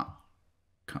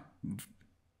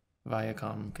 Via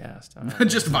Comcast.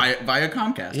 Just via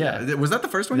Comcast. Yeah. Was that the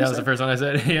first one? That was the first one I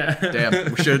said. Yeah.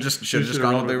 Damn. We should have just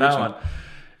gone with the original one.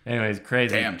 Anyways,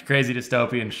 crazy. Damn. Crazy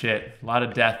dystopian shit. A lot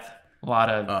of death. A lot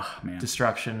of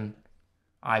destruction.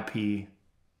 IP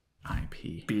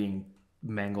being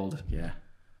mangled. Yeah.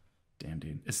 Damn,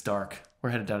 dude. It's dark.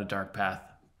 We're headed down a dark path.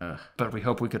 But we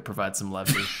hope we could provide some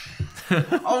levity.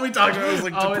 All we talked about was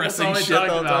like depressing shit the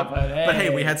whole time. But hey,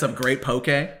 we had some great poke.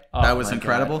 That was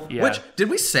incredible. Yeah. Which, did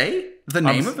we say the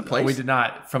name of the place? We did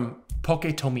not. From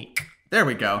PokiTomik. There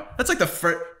we go. That's like the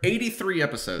first 83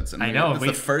 episodes. And I know. It's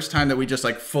the first time that we just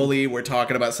like fully were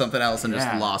talking about something else and just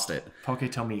lost it.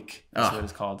 PokiTomik. That's what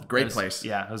it's called. Great place.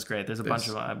 Yeah, it was great. There's a bunch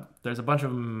of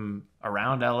them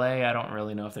around LA. I don't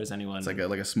really know if there's anyone. It's like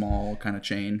a small kind of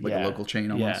chain, like a local chain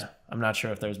almost. Yeah, I'm not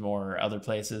sure if there's more other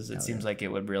places. It seems like it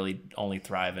would really only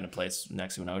thrive in a place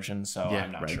next to an ocean. So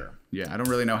I'm not sure. Yeah, I don't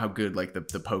really know how good like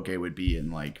the poke would be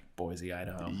in like Boise,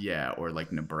 Idaho. Yeah, or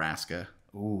like Nebraska.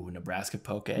 Ooh, Nebraska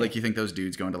poke. Like, you think those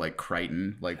dudes going to like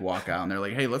Crichton, like walk out and they're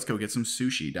like, hey, let's go get some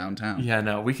sushi downtown. Yeah,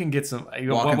 no, we can get some.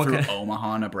 Walking through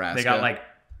Omaha, Nebraska. They got like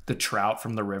the trout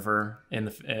from the river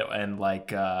and like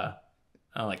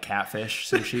catfish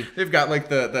sushi. They've got like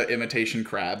the imitation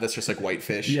crab that's just like white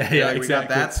fish. Yeah, like, exactly. We got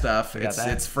that stuff.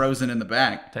 It's frozen in the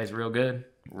back. Tastes real good.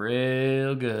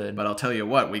 Real good. But I'll tell you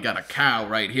what, we got a cow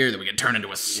right here that we can turn into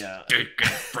a steak in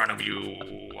front of you.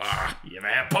 You ever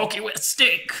have poke with a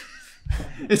steak?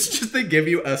 It's just they give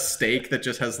you a steak that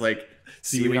just has like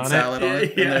seaweed salad on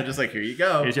it. And they're just like, here you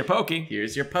go. Here's your pokey.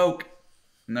 Here's your poke.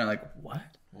 And they're like, what?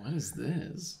 What is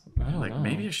this? I don't know.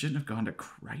 Maybe I shouldn't have gone to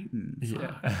Crichton.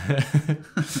 Yeah.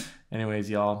 Anyways,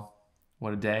 y'all,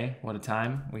 what a day. What a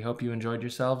time. We hope you enjoyed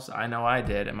yourselves. I know I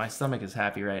did. And my stomach is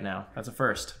happy right now. That's a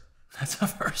first. That's a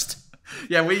first.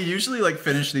 Yeah, we usually like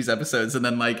finish these episodes and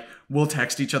then like we'll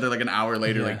text each other like an hour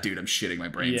later, like, dude, I'm shitting my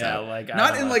brains out. Like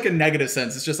not in like a negative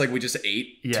sense. It's just like we just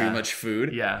ate too much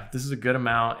food. Yeah, this is a good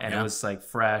amount, and it was like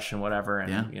fresh and whatever,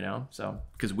 and you know, so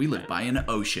because we live by an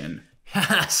ocean.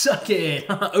 Suck it,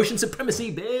 ocean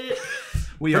supremacy, bitch.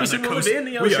 We Pretty soon we'll be in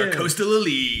the ocean. We are coastal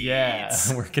elites. Yeah,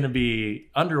 we're gonna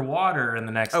be underwater in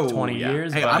the next 20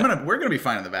 years. Hey, but we're gonna be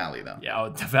fine in the valley though. yeah,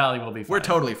 the valley will be fine. We're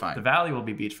totally fine. The valley will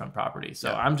be beachfront property.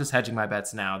 So I'm just hedging my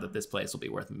bets now that this place will be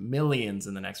worth millions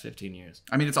in the next 15 years.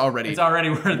 I mean, it's already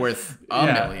worth a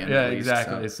million. Yeah, at least,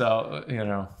 exactly. So,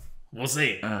 we'll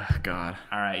see. Oh, God.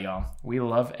 All right, y'all. We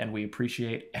love and we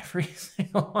appreciate every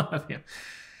single one of you.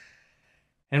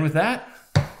 And with that,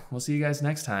 we'll see you guys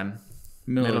next time.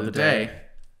 Middle of the day.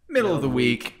 Middle of the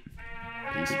week.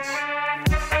 Peace.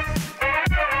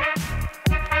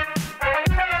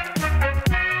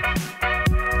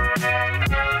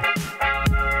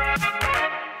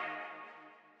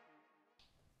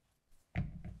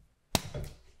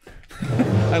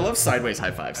 I love sideways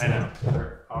high fives. I know.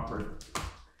 They're awkward.